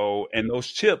 Yeah. So, and those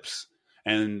chips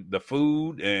and the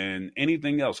food and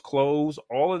anything else, clothes,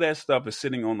 all of that stuff is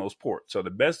sitting on those ports. So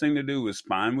the best thing to do is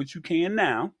find what you can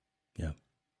now,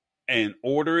 and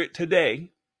order it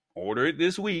today, order it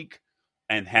this week,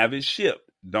 and have it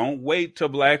shipped. don't wait till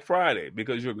Black Friday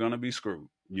because you're going to be screwed.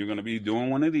 You're going to be doing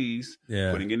one of these,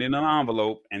 putting it in an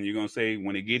envelope, and you're going to say,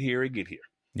 when it get here, it get here.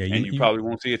 Yeah, and you probably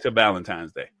won't see it till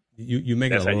Valentine's Day. You're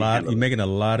making you're making a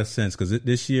lot of sense, because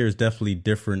this year is definitely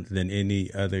different than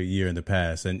any other year in the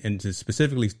past. And to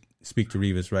specifically speak to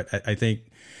Revis, right? I think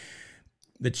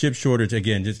the chip shortage,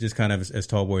 again, just kind of as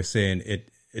Tallboy is saying,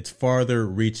 it's farther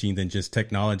reaching than just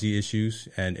technology issues,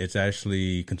 and it's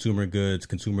actually consumer goods,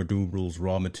 consumer durables,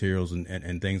 raw materials,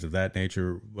 and things of that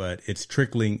nature. But it's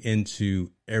trickling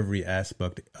into every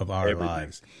aspect of our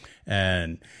lives.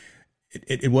 And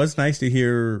it was nice to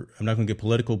hear, I'm not going to get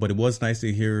political, but it was nice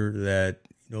to hear that,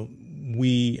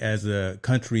 we as a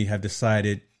country have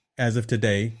decided as of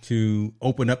today to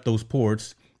open up those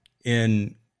ports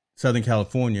in Southern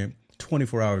California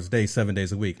 24 hours a day, 7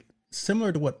 days a week,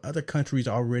 similar to what other countries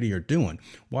already are doing.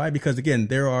 Why? Because, again,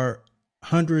 there are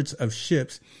hundreds of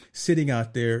ships sitting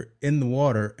out there in the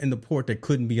water, in the port, that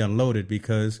couldn't be unloaded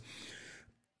because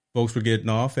folks were getting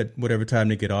off at whatever time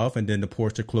they get off, and then the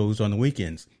ports are closed on the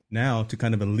weekends. Now, to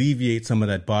kind of alleviate some of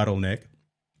that bottleneck,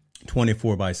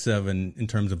 24/7 in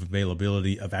terms of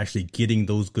availability of actually getting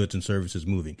those goods and services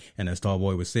moving. And as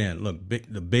Tallboy was saying, look,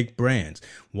 the big brands,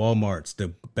 Walmarts,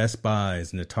 the Best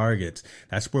Buys, and the Targets,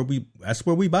 that's where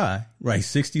we buy, right?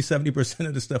 60-70%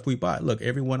 of the stuff we buy. Look,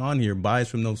 everyone on here buys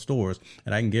from those stores,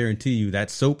 and I can guarantee you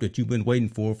that soap that you've been waiting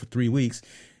for 3 weeks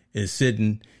is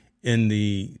sitting in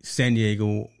the San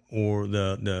Diego or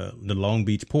the Long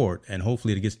Beach port, and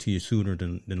hopefully it gets to you sooner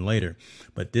than later.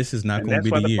 But this is not going to be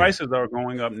the year. That's why the prices are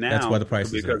going up now. That's why the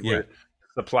prices are, because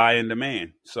supply and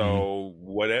demand. So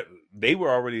whatever they were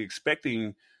already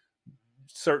expecting,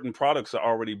 certain products to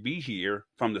already be here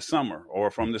from the summer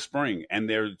or from the spring, and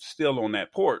they're still on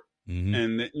that port.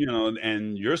 And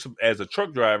and you're, as a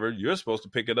truck driver, you're supposed to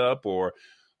pick it up, or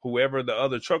whoever the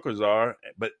other truckers are,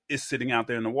 but it's sitting out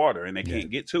there in the water and they can't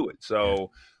get to it.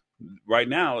 So right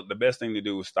now, the best thing to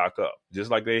do is stock up. Just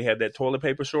like they had that toilet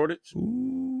paper shortage.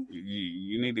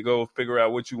 You need to go figure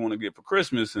out what you want to get for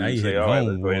Christmas and say, all right,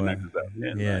 let's go ahead and knock this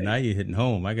out. Now you're hitting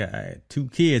home. I had 2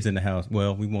 kids in the house.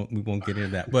 Well, we won't get into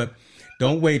that. But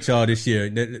don't wait, y'all, this year.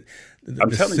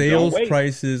 The sales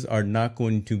prices are not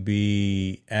going to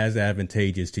be as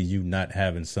advantageous to you not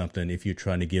having something if you're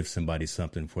trying to give somebody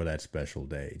something for that special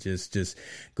day. Just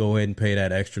go ahead and pay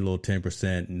that extra little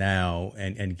 10% now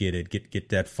and get it. Get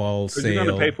that fall sale. You're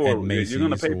going to pay for it. You're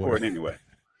going to pay for it anyway.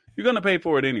 You're going to pay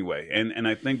for it anyway. And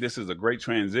I think this is a great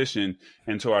transition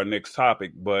into our next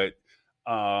topic, but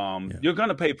you're going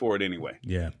to pay for it anyway.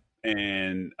 Yeah.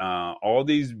 And all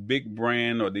these big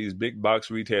brand or these big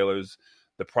box retailers,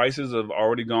 the prices have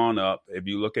already gone up. If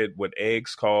you look at what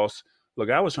eggs cost, look,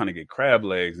 I was trying to get crab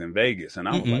legs in Vegas, and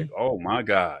I was like, oh, my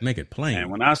God. Make it plain.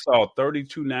 And when I saw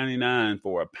 $32.99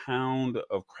 for a pound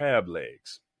of crab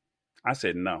legs, I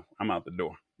said, no, I'm out the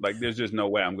door. Like, there's just no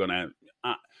way I'm going to.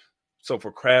 So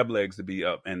for crab legs to be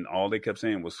up, and all they kept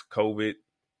saying was COVID,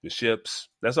 the ships,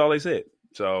 that's all they said.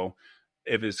 So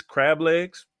if it's crab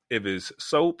legs, if it's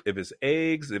soap, if it's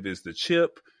eggs, if it's the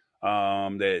chip,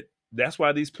 that's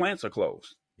why these plants are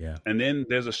closed. Yeah. And then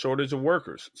there's a shortage of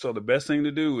workers. So the best thing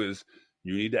to do is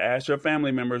you need to ask your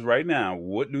family members right now,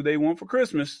 what do they want for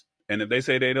Christmas? And if they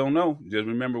say they don't know, just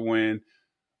remember when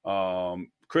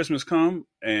Christmas come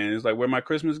and it's like, where's my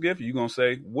Christmas gift? You're going to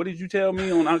say, what did you tell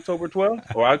me on October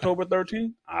 12th or October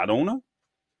 13th? I don't know.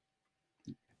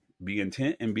 Be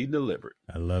intent and be deliberate.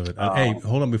 I love it. Hey,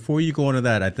 hold on. Before you go into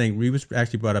that, I think Revis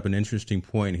actually brought up an interesting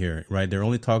point here, right? They're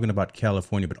only talking about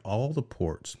California, but all the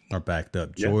ports are backed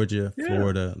up. Georgia,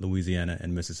 Florida, Louisiana,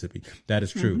 and Mississippi. That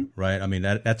is true, right? I mean,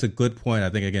 that's a good point. I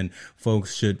think, again,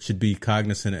 folks should be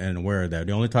cognizant and aware of that.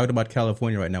 They only talked about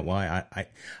California right now. Why?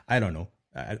 I don't know.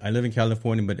 I live in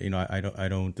California, but I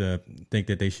don't think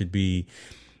that they should be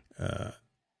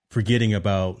forgetting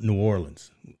about New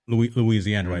Orleans,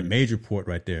 Louisiana, right? Major port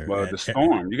right there. Well, the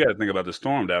storm. You got to think about the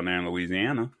storm down there in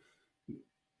Louisiana.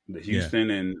 The Houston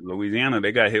and Louisiana,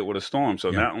 they got hit with a storm. So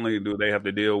not only do they have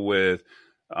to deal with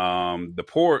the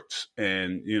ports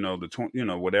and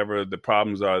whatever the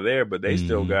problems are there, but they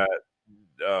still got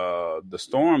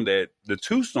the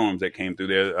two storms that came through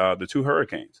there, the 2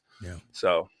 hurricanes. Yeah.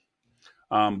 So,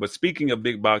 but speaking of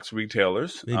big box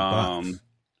retailers,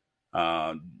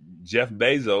 Jeff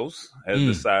Bezos has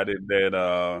decided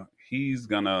that he's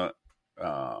going to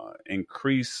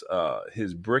increase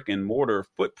his brick and mortar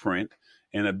footprint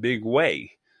in a big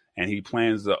way. And he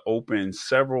plans to open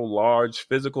several large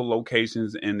physical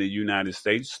locations in the United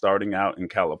States, starting out in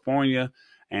California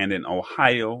and in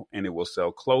Ohio. And it will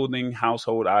sell clothing,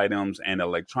 household items, and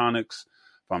electronics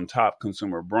from top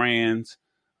consumer brands,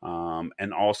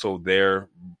 and also their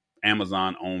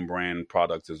Amazon own brand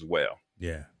products as well.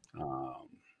 Yeah. Um,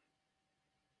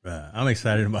 I'm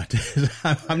excited about this.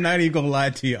 I'm not even gonna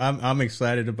lie to you. I'm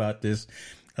excited about this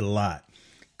a lot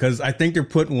because I think they're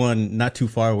putting one not too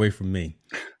far away from me.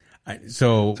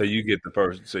 So you get the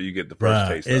first. So you get the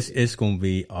first taste. It's gonna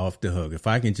be off the hook if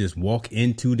I can just walk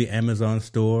into the Amazon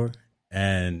store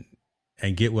and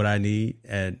get what I need.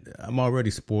 And I'm already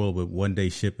spoiled with 1 day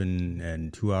shipping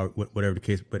and 2 hour, whatever the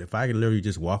case. But if I can literally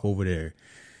just walk over there,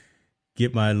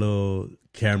 get my little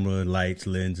camera, lights,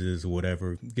 lenses, or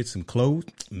whatever, get some clothes,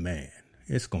 man,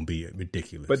 it's gonna be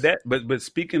ridiculous. But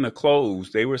speaking of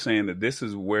clothes, they were saying that this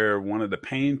is where one of the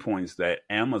pain points that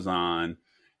Amazon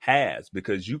has,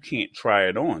 because you can't try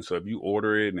it on. So if you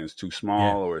order it and it's too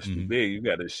small or it's too big, you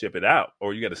got to ship it out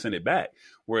or you got to send it back.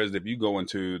 Whereas if you go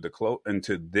into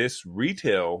into this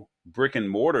retail brick and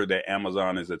mortar that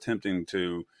Amazon is attempting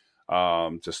to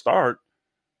start,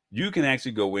 you can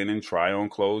actually go in and try on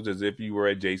clothes as if you were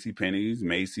at JCPenney's,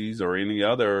 Macy's, or any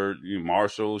other,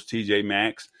 Marshalls, TJ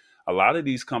Maxx. A lot of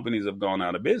these companies have gone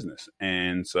out of business.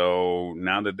 And so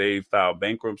now that they've filed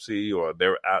bankruptcy or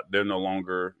they're no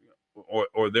longer,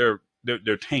 or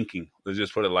they're tanking, let's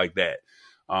just put it like that.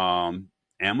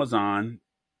 Amazon,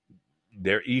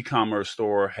 their e-commerce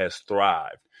store has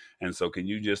thrived. And so can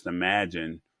you just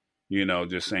imagine,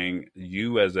 just saying,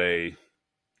 you as a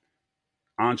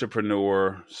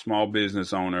entrepreneur, small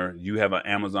business owner, you have an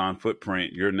Amazon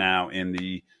footprint. You're now in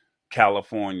the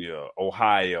California,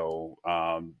 Ohio,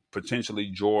 potentially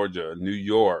Georgia, New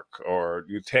York, or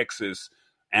Texas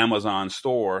Amazon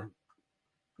store.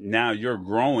 Now you're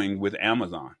growing with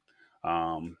Amazon.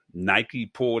 Nike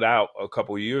pulled out a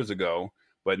couple years ago,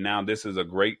 but now this is a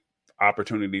great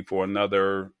opportunity for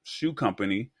another shoe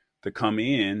company to come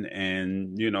in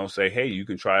and, say, hey, you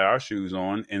can try our shoes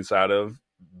on inside of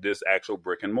this actual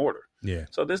brick and mortar. Yeah.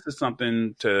 So this is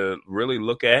something to really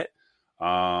look at.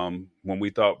 When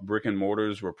we thought brick and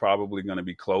mortars were probably going to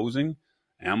be closing,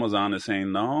 Amazon is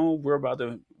saying, no, we're about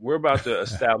to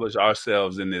establish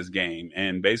ourselves in this game.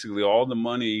 And basically all the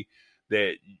money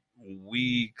that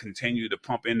we continue to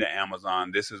pump into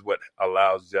Amazon, this is what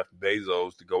allows Jeff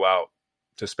Bezos to go out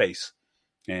to space.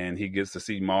 And he gets to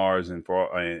see Mars and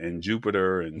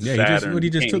Jupiter and Saturn.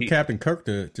 He just took Captain Kirk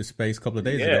to space a couple of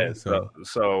days ago.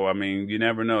 So I mean, you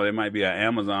never know. There might be an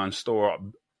Amazon store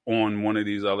on one of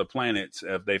these other planets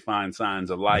if they find signs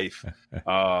of life,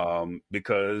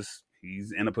 because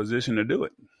he's in a position to do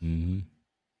it. Mm-hmm.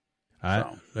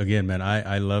 Again, man,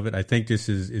 I love it. I think this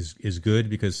is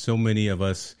good because so many of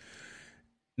us,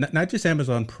 not just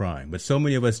Amazon Prime, but so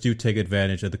many of us do take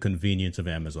advantage of the convenience of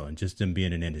Amazon, just them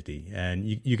being an entity. And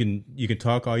you can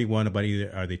talk all you want about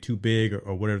either are they too big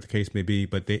or whatever the case may be,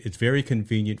 but it's very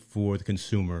convenient for the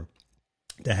consumer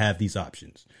to have these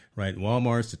options, right?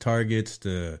 Walmart's, the Targets,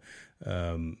 the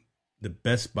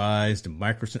Best Buys, the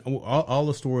Microsoft, all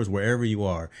the stores, wherever you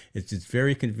are, it's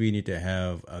very convenient to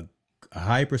have a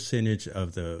high percentage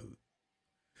of the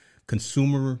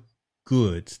consumer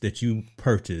goods that you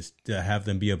purchased, to have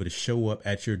them be able to show up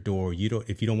at your door.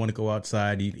 If you don't want to go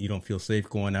outside, you don't feel safe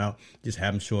going out, just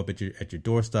have them show up at your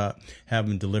doorstep, have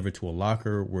them delivered to a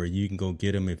locker where you can go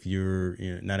get them if you're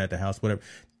not at the house, whatever.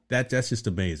 That's just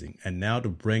amazing. And now to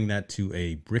bring that to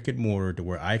a brick and mortar to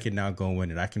where I can now go in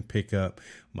and I can pick up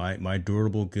my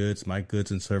durable goods, my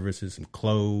goods and services, some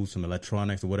clothes, some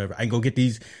electronics or whatever. I can go get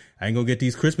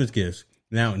these Christmas gifts.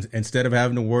 Now, instead of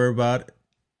having to worry about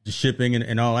the shipping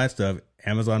and all that stuff,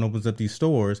 Amazon opens up these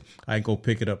stores. I can go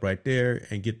pick it up right there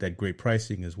and get that great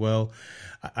pricing as well.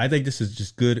 I think this is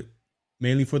just good,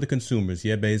 mainly for the consumers.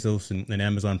 Yeah, Bezos and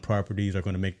Amazon properties are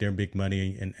going to make their big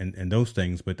money and those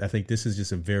things. But I think this is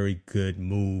just a very good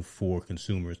move for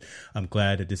consumers. I'm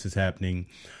glad that this is happening.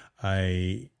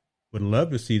 I would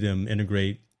love to see them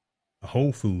integrate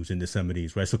Whole Foods into some of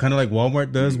these, right? So kind of like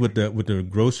Walmart does with the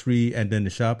grocery and then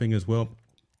the shopping as well.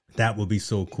 That would be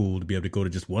so cool to be able to go to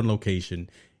just one location,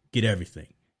 get everything.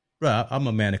 Bro, I'm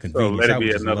a man of convenience. So let it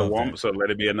be another Walmart. So let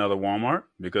it be another Walmart,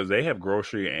 because they have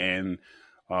grocery and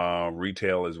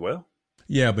retail as well.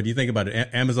 Yeah, but you think about it,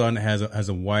 Amazon has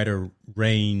a wider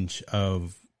range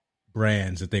of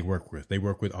brands that they work with. They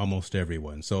work with almost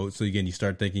everyone. So again, you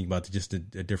start thinking about just a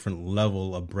different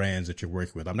level of brands that you're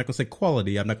working with. I'm not going to say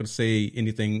quality. I'm not going to say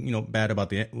anything, bad about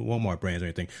the Walmart brands or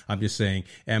anything. I'm just saying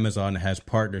Amazon has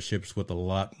partnerships with a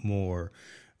lot more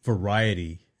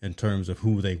variety in terms of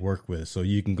who they work with. So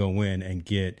you can go in and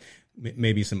get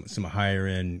maybe some higher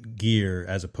end gear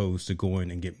as opposed to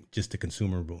going and get just the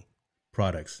consumable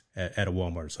products at a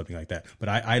Walmart or something like that. But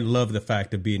I love the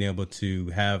fact of being able to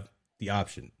have the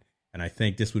option. And I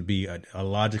think this would be a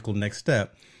logical next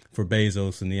step for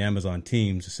Bezos and the Amazon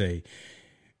team to say,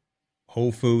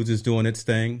 Whole Foods is doing its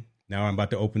thing. Now I'm about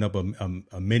to open up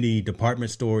a mini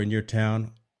department store in your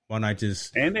town. Why not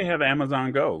just... And they have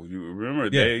Amazon Go. You remember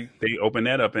they opened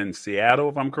that up in Seattle,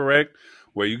 if I'm correct,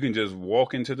 where you can just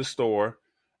walk into the store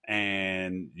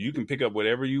and you can pick up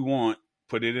whatever you want,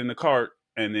 put it in the cart,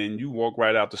 and then you walk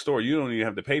right out the store. You don't even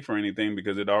have to pay for anything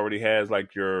because it already has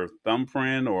like your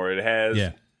thumbprint, or it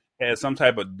has some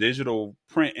type of digital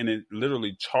print, and it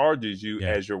literally charges you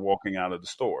as you're walking out of the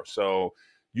store. So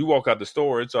you walk out the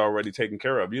store, it's already taken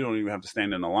care of. You don't even have to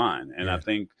stand in the line. And I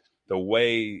think the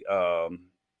way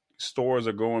stores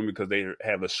are going, because they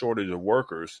have a shortage of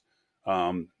workers,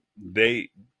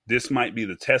 this might be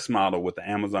the test model with the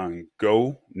Amazon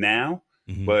Go now,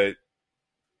 but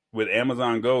with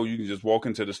Amazon Go, you can just walk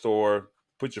into the store,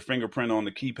 put your fingerprint on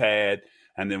the keypad,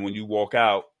 and then when you walk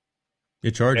out,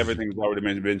 it charges. Everything's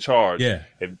already been charged. Yeah.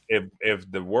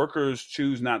 If the workers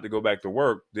choose not to go back to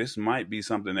work, this might be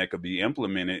something that could be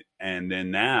implemented. And then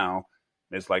now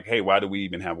it's like, hey, why do we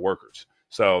even have workers?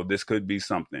 So this could be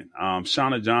something.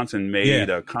 Shauna Johnson made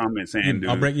a comment saying,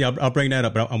 I'll bring that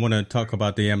up. But I want to talk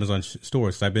about the Amazon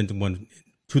stores. I've been to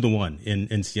the one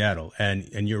in Seattle,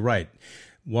 and you're right.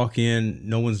 Walk in,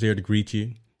 no one's there to greet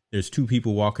you. There's two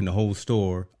people walking the whole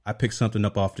store. I pick something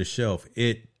up off the shelf.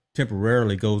 It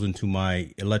temporarily goes into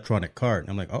my electronic cart.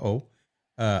 I'm like,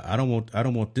 I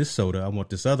don't want this soda. I want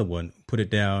this other one. Put it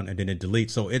down, and then it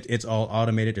deletes. So it's all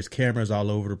automated. There's cameras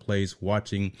all over the place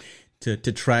watching to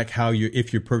track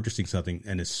if you're purchasing something.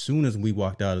 And as soon as we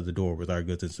walked out of the door with our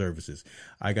goods and services,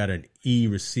 I got an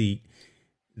e-receipt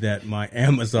that my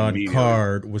Amazon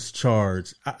card was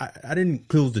charged. I didn't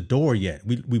close the door yet.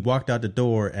 We walked out the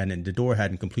door, and then the door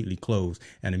hadn't completely closed,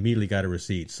 and immediately got a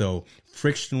receipt. So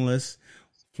frictionless,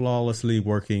 flawlessly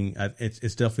working.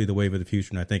 It's definitely the wave of the future,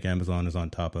 and I think Amazon is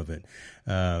on top of it.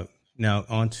 Now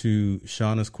on to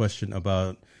Shauna's question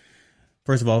about,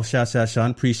 first of all, shout out,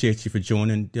 Sean. Appreciate you for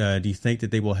joining. Do you think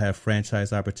that they will have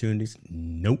franchise opportunities?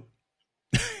 Nope.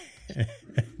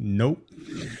 Nope.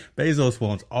 Bezos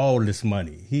wants all this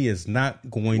money. He is not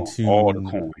going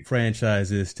to franchise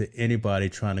this to anybody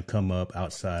trying to come up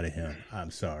outside of him.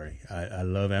 I'm sorry. I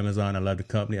love Amazon. I love the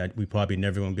company. We probably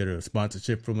never going to get a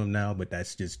sponsorship from him now, but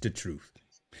that's just the truth.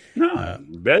 No,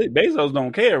 Bezos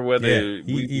don't care whether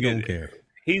he don't care.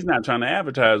 He's not trying to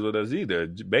advertise with us either.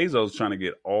 Bezos trying to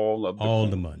get all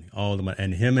the money.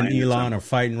 And him and Elon are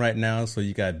fighting right now. So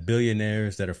you got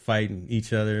billionaires that are fighting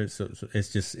each other. So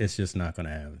it's just not going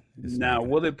to happen. Now,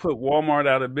 will it put Walmart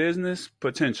out of business?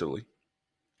 Potentially.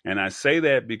 And I say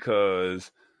that because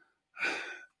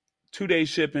 2-day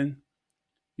shipping,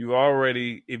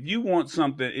 if you want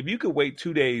something, if you could wait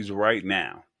 2 days right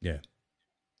now. Yeah.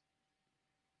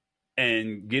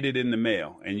 And get it in the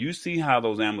mail, and you see how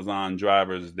those Amazon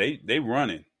drivers they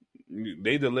running,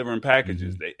 they delivering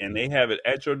packages, and they have it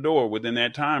at your door within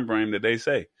that time frame that they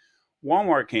say.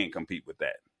 Walmart can't compete with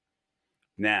that.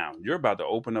 Now you're about to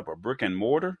open up a brick and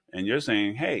mortar, and you're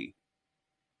saying, hey,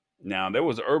 now there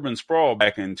was urban sprawl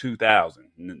back in 2000,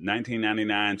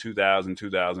 1999, 2000,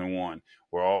 2001,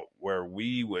 where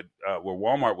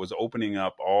Walmart was opening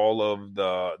up all of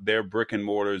their brick and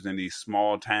mortars in these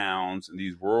small towns and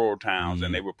these rural towns,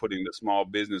 and they were putting the small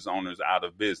business owners out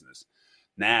of business.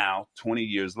 Now, 20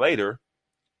 years later,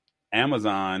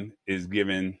 Amazon is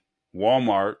giving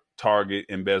Walmart, Target,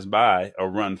 and Best Buy a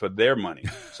run for their money.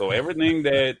 So everything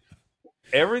that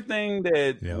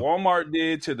Walmart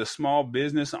did to the small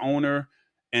business owner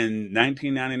in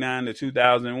 1999 to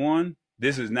 2001,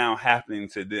 this is now happening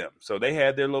to them. So they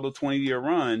had their little 20-year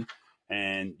run,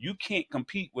 and you can't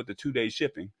compete with the 2-day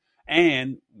shipping.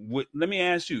 And let me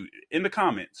ask you in the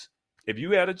comments, if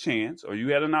you had a chance or you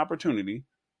had an opportunity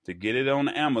to get it on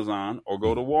Amazon or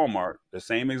go to Walmart, the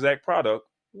same exact product,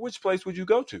 which place would you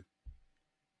go to?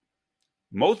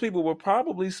 Most people would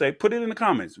probably say, put it in the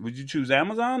comments. Would you choose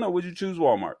Amazon or would you choose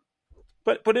Walmart?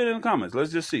 Put it in the comments.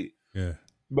 Let's just see. Yeah.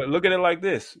 But look at it like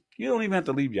this. You don't even have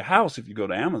to leave your house if you go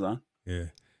to Amazon. Yeah.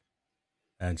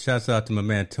 And shouts out to my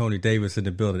man Tony Davis in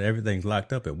the building. Everything's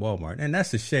locked up at Walmart. And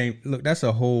that's a shame. Look, that's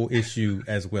a whole issue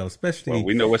as well, especially. Well,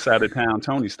 we know what side of town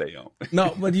Tony stay on.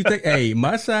 No, but you think, hey,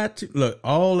 my side, too, look,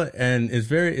 and it's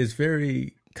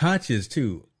very conscious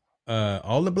too.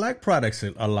 All the black products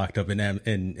are locked up in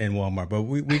Walmart, but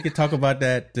we could talk about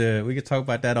that. We could talk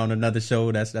about that on another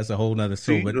show. That's a whole nother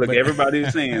show. But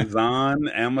everybody's saying Zon,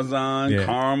 Amazon,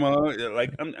 Karma.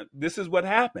 This is what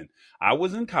happened. I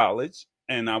was in college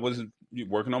and I was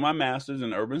working on my master's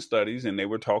in urban studies, and they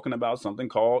were talking about something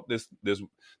called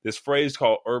this phrase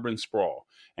called urban sprawl.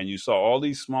 And you saw all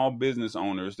these small business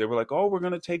owners. They were like, "Oh, we're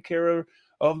going to take care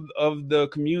of the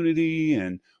community,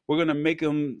 and we're going to make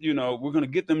them, we're going to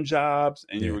get them jobs.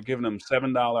 And you were giving them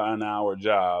 $7 an hour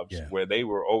jobs where they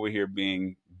were over here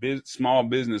being small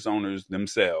business owners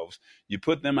themselves. You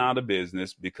put them out of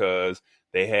business because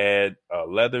they had a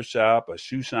leather shop, a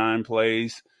shoe shine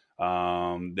place,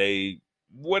 whatever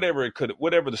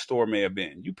the store may have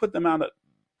been. You put them out of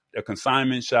a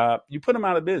consignment shop, you put them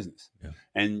out of business.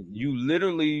 And you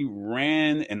literally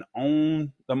ran and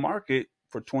owned the market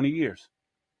for 20 years.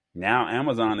 Now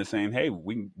Amazon is saying, hey,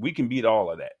 we can beat all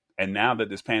of that. And now that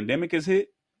this pandemic has hit,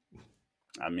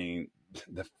 I mean,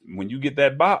 when you get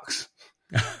that box,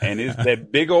 and it's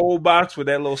that big old box with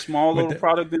that little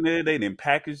product in there, they then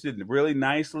packaged it really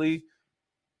nicely.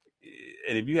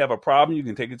 And if you have a problem, you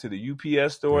can take it to the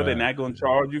UPS store. Right. They're not going to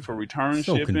charge you for return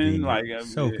shipping.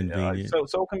 Convenient. Convenient.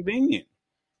 So convenient.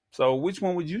 So which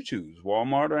one would you choose,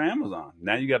 Walmart or Amazon?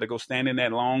 Now you got to go stand in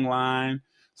that long line.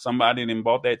 Somebody then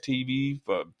fought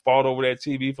over that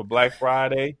TV for Black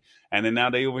Friday. And then now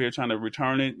they over here trying to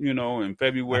return it, in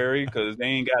February because they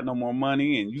ain't got no more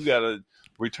money. And you got to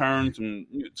return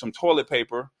some toilet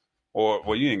paper.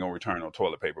 Or you ain't gonna return no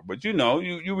toilet paper, but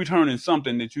you returning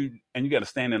something that you got to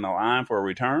stand in a line for a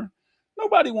return.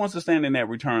 Nobody wants to stand in that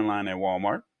return line at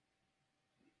Walmart.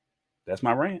 That's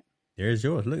my rant. There's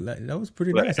yours. Look, that was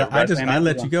pretty nice. I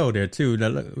let you go there too. Now,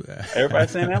 look.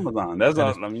 Everybody's saying Amazon. That's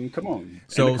all. I mean, come on.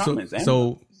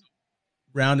 So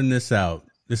rounding this out,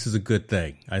 this is a good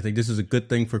thing. I think this is a good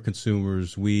thing for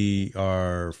consumers. We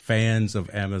are fans of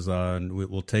Amazon.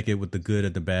 We'll take it with the good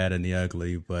and the bad and the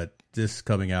ugly, but this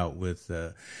coming out with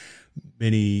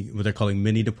what they're calling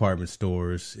mini department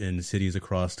stores in cities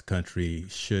across the country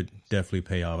should definitely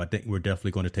pay off. I think we're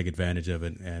definitely going to take advantage of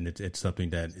it, and it's something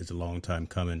that is a long time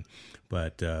coming.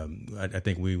 But I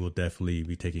think we will definitely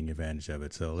be taking advantage of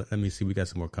it. So let me see. We got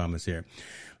some more comments here.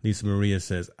 Lisa Maria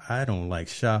says, I don't like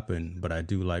shopping, but I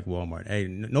do like Walmart. Hey,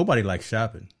 nobody likes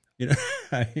shopping.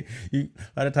 A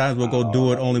lot of times we'll go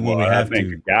do it only when we have to. I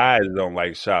think guys don't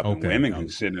like shopping. Okay. Women can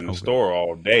sit in the store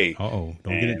all day.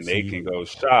 They can go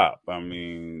shop. I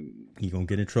mean, you're gonna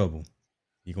get in trouble.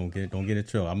 Don't get in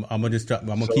trouble. I'm gonna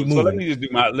keep moving.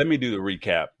 So let me do the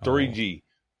recap. 3G.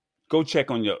 Go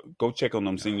check on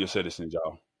them senior citizens,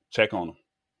 y'all. Check on them.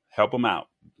 Help them out.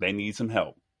 They need some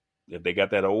help. If they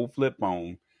got that old flip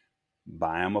phone,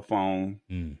 buy them a phone.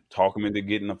 Talk them into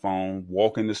getting a phone.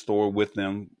 Walk in the store with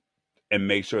them. And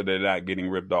make sure they're not getting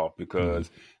ripped off because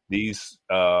these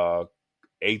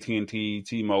AT&T,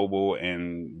 T-Mobile,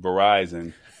 and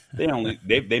Verizon,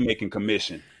 they making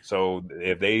commission. So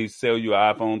if they sell you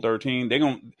an iPhone 13, they're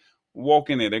gonna walk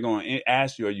in there. They're gonna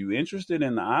ask you, "Are you interested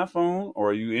in the iPhone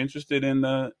or are you interested in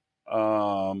the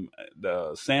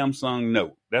Samsung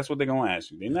Note?" That's what they're gonna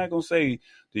ask you. They're not gonna say,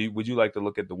 "Would you like to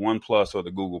look at the OnePlus or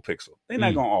the Google Pixel?" They're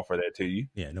not gonna offer that to you.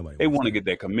 Yeah, nobody. They want to get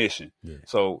that commission. Yeah.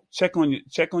 So check on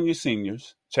your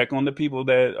seniors. Check on the people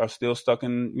that are still stuck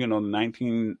in the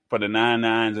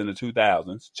 99s and the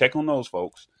 2000s. Check on those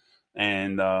folks.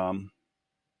 And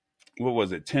what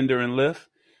was it? Tinder and Lyft.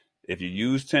 If you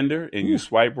use Tinder and you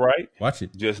swipe right, watch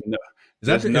it. Just know. Is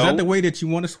that the way that you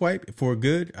want to swipe for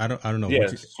good? I don't know.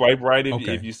 Yes, swipe right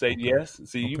if you say yes.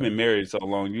 See, you've been married so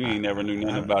long, you ain't never knew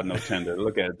nothing about no Tinder.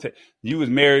 Look at it. You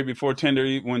was married before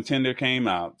Tinder, when Tinder came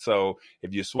out. So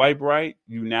if you swipe right,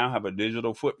 you now have a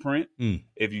digital footprint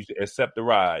if you accept the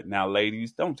ride. Now,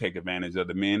 ladies, don't take advantage of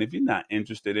the men. If you're not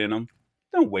interested in them,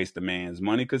 don't waste the man's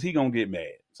money because he going to get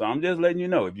mad. So I'm just letting you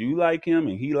know, if you like him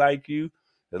and he like you,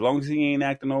 as long as he ain't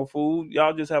acting no fool,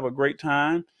 y'all just have a great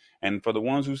time. And for the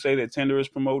ones who say that Tinder is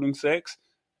promoting sex,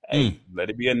 hey,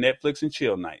 let it be a Netflix and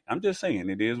chill night. I'm just saying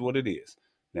it is what it is.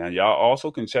 Now, y'all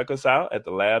also can check us out at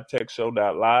the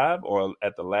labtechshow.live or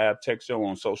at the Lab Tech Show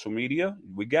on social media.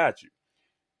 We got you.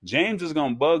 James is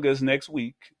going to bug us next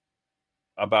week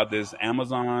about this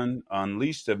Amazon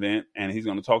Unleashed event, and he's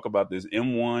going to talk about this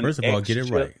M1. First of all, get it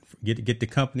right. Get the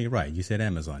company right. You said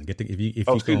Amazon.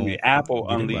 Apple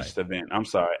Unleashed event. I'm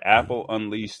sorry, Apple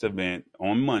Unleashed event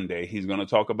on Monday. He's going to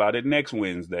talk about it next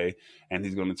Wednesday, and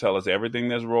he's going to tell us everything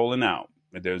that's rolling out.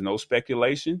 If there's no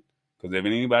speculation, because if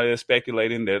anybody is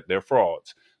speculating, they're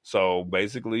frauds. So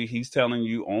basically, he's telling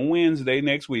you on Wednesday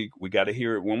next week, we got to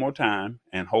hear it one more time,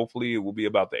 and hopefully it will be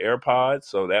about the AirPods.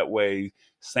 So that way,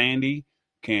 Sandy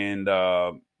can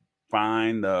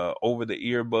find over the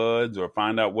earbuds or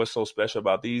find out what's so special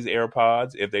about these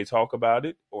AirPods if they talk about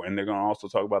it, and they're going to also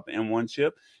talk about the M1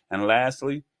 chip. And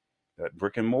lastly, that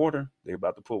brick and mortar, they're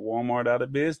about to put Walmart out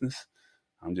of business.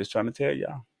 I'm just trying to tell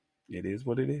y'all, it is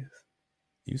what it is.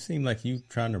 You seem like you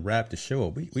trying to wrap the show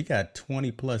up. We got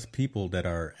 20 plus people that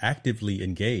are actively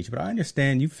engaged, but I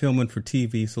understand you filming for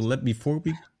TV. So before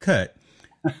we cut,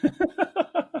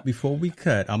 before we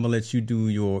cut, I'm gonna let you do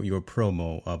your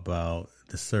promo about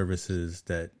the services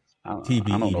that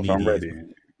TBE I don't know Media if I'm ready.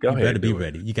 Go you ahead. better be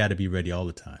ready. You got to be ready all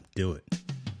the time. Do it.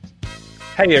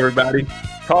 Hey, everybody.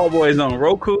 Tallboy is on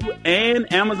Roku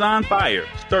and Amazon Fire.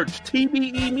 Search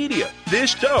TBE Media.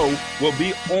 This show will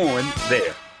be on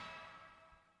there.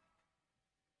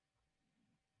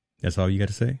 That's all you got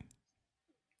to say?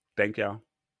 Thank y'all.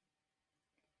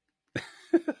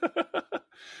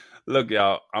 Look,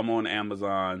 y'all, I'm on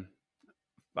Amazon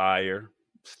Fire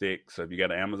Stick. So if you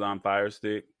got an Amazon Fire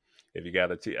Stick, if you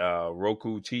got a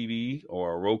Roku TV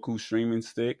or a Roku streaming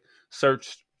stick,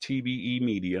 search TBE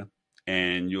Media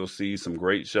and you'll see some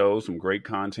great shows, some great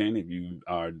content. If you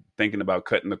are thinking about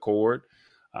cutting the cord,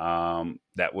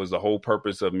 that was the whole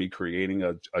purpose of me creating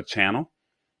a channel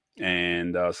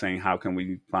and saying, how can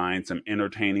we find some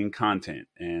entertaining content?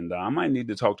 And I might need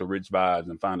to talk to Rich Vibes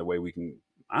and find a way we can.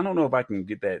 I don't know if I can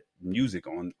get that music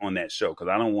on that show because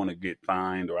I don't want to get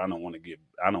fined or I don't want to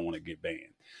get banned.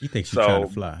 He thinks she's trying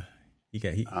to fly. He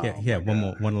had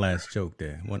one last joke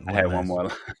there. I had one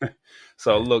more.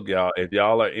 So look, y'all, if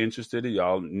y'all are interested,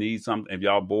 y'all need something. If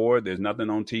y'all bored, there's nothing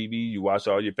on TV. You watch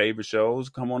all your favorite shows.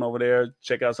 Come on over there.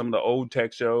 Check out some of the old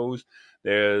tech shows.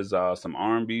 There's some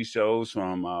R&B shows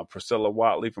from Priscilla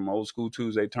Watley from Old School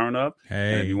Tuesday Turn Up.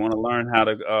 Hey. And if you want to learn how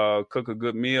to cook a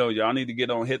good meal, y'all need to get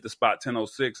on Hit the Spot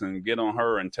 1006 and get on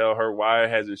her and tell her why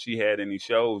hasn't she had any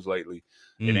shows lately.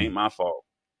 It ain't my fault.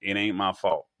 It ain't my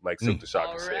fault. Like Silk the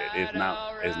Shocker said, it's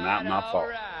not my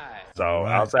fault. So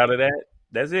outside of that,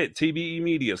 that's it. TBE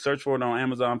Media. Search for it on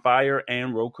Amazon Fire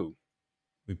and Roku.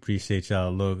 We appreciate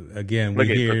y'all. Look again. Look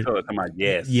we at here. Priscilla. Come on,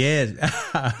 yes. Yes.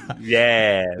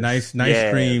 Nice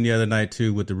stream the other night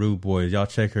too with the Rude Boys. Y'all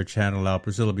check her channel out.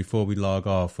 Priscilla, before we log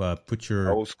off, put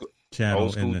your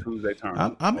channel in the Tuesday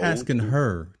Turn. I'm asking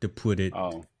her to put it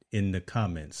in the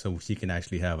comments so she can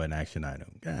actually have an action item.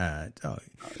 God,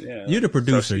 you're the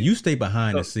producer. You stay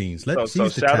behind the scenes. So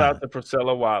shout out to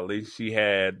Priscilla Watley. She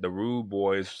had the Rude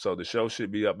Boys. So the show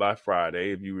should be up by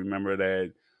Friday. If you remember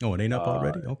that. Oh, it ain't up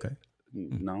already? Okay.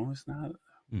 No, it's not.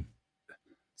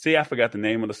 See, I forgot the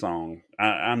name of the song.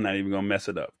 I'm not even going to mess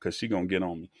it up because she's going to get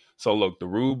on me. So look, the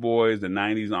Rude Boys, the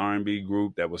 90s R&B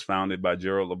group that was founded by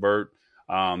Gerald Levert,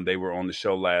 they were on the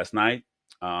show last night.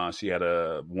 She had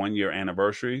a 1-year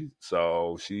anniversary,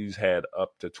 so she's had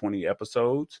up to 20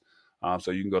 episodes.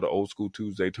 So you can go to Old School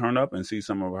Tuesday Turn Up and see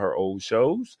some of her old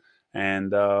shows.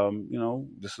 And,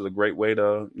 this is a great way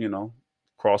to,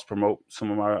 cross-promote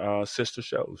some of our sister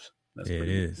shows. That's it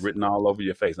is written all over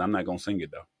your face. I'm not going to sing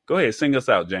it, though. Go ahead, sing us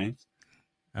out, James.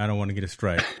 I don't want to get a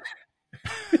strike.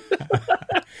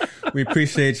 We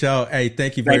appreciate y'all. Hey,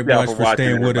 thank you very much for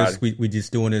staying with us. We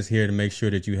just doing this here to make sure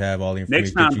that you have all the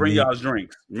information. Next time, bring y'all's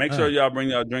drinks. Make sure y'all bring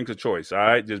y'all drinks of choice. All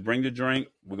right, just bring your drink.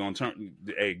 We're gonna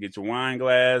get your wine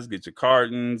glass, get your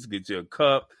cartons, get your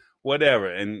cup,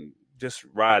 whatever, and just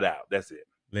ride out. That's it.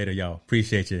 Later, y'all.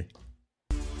 Appreciate you.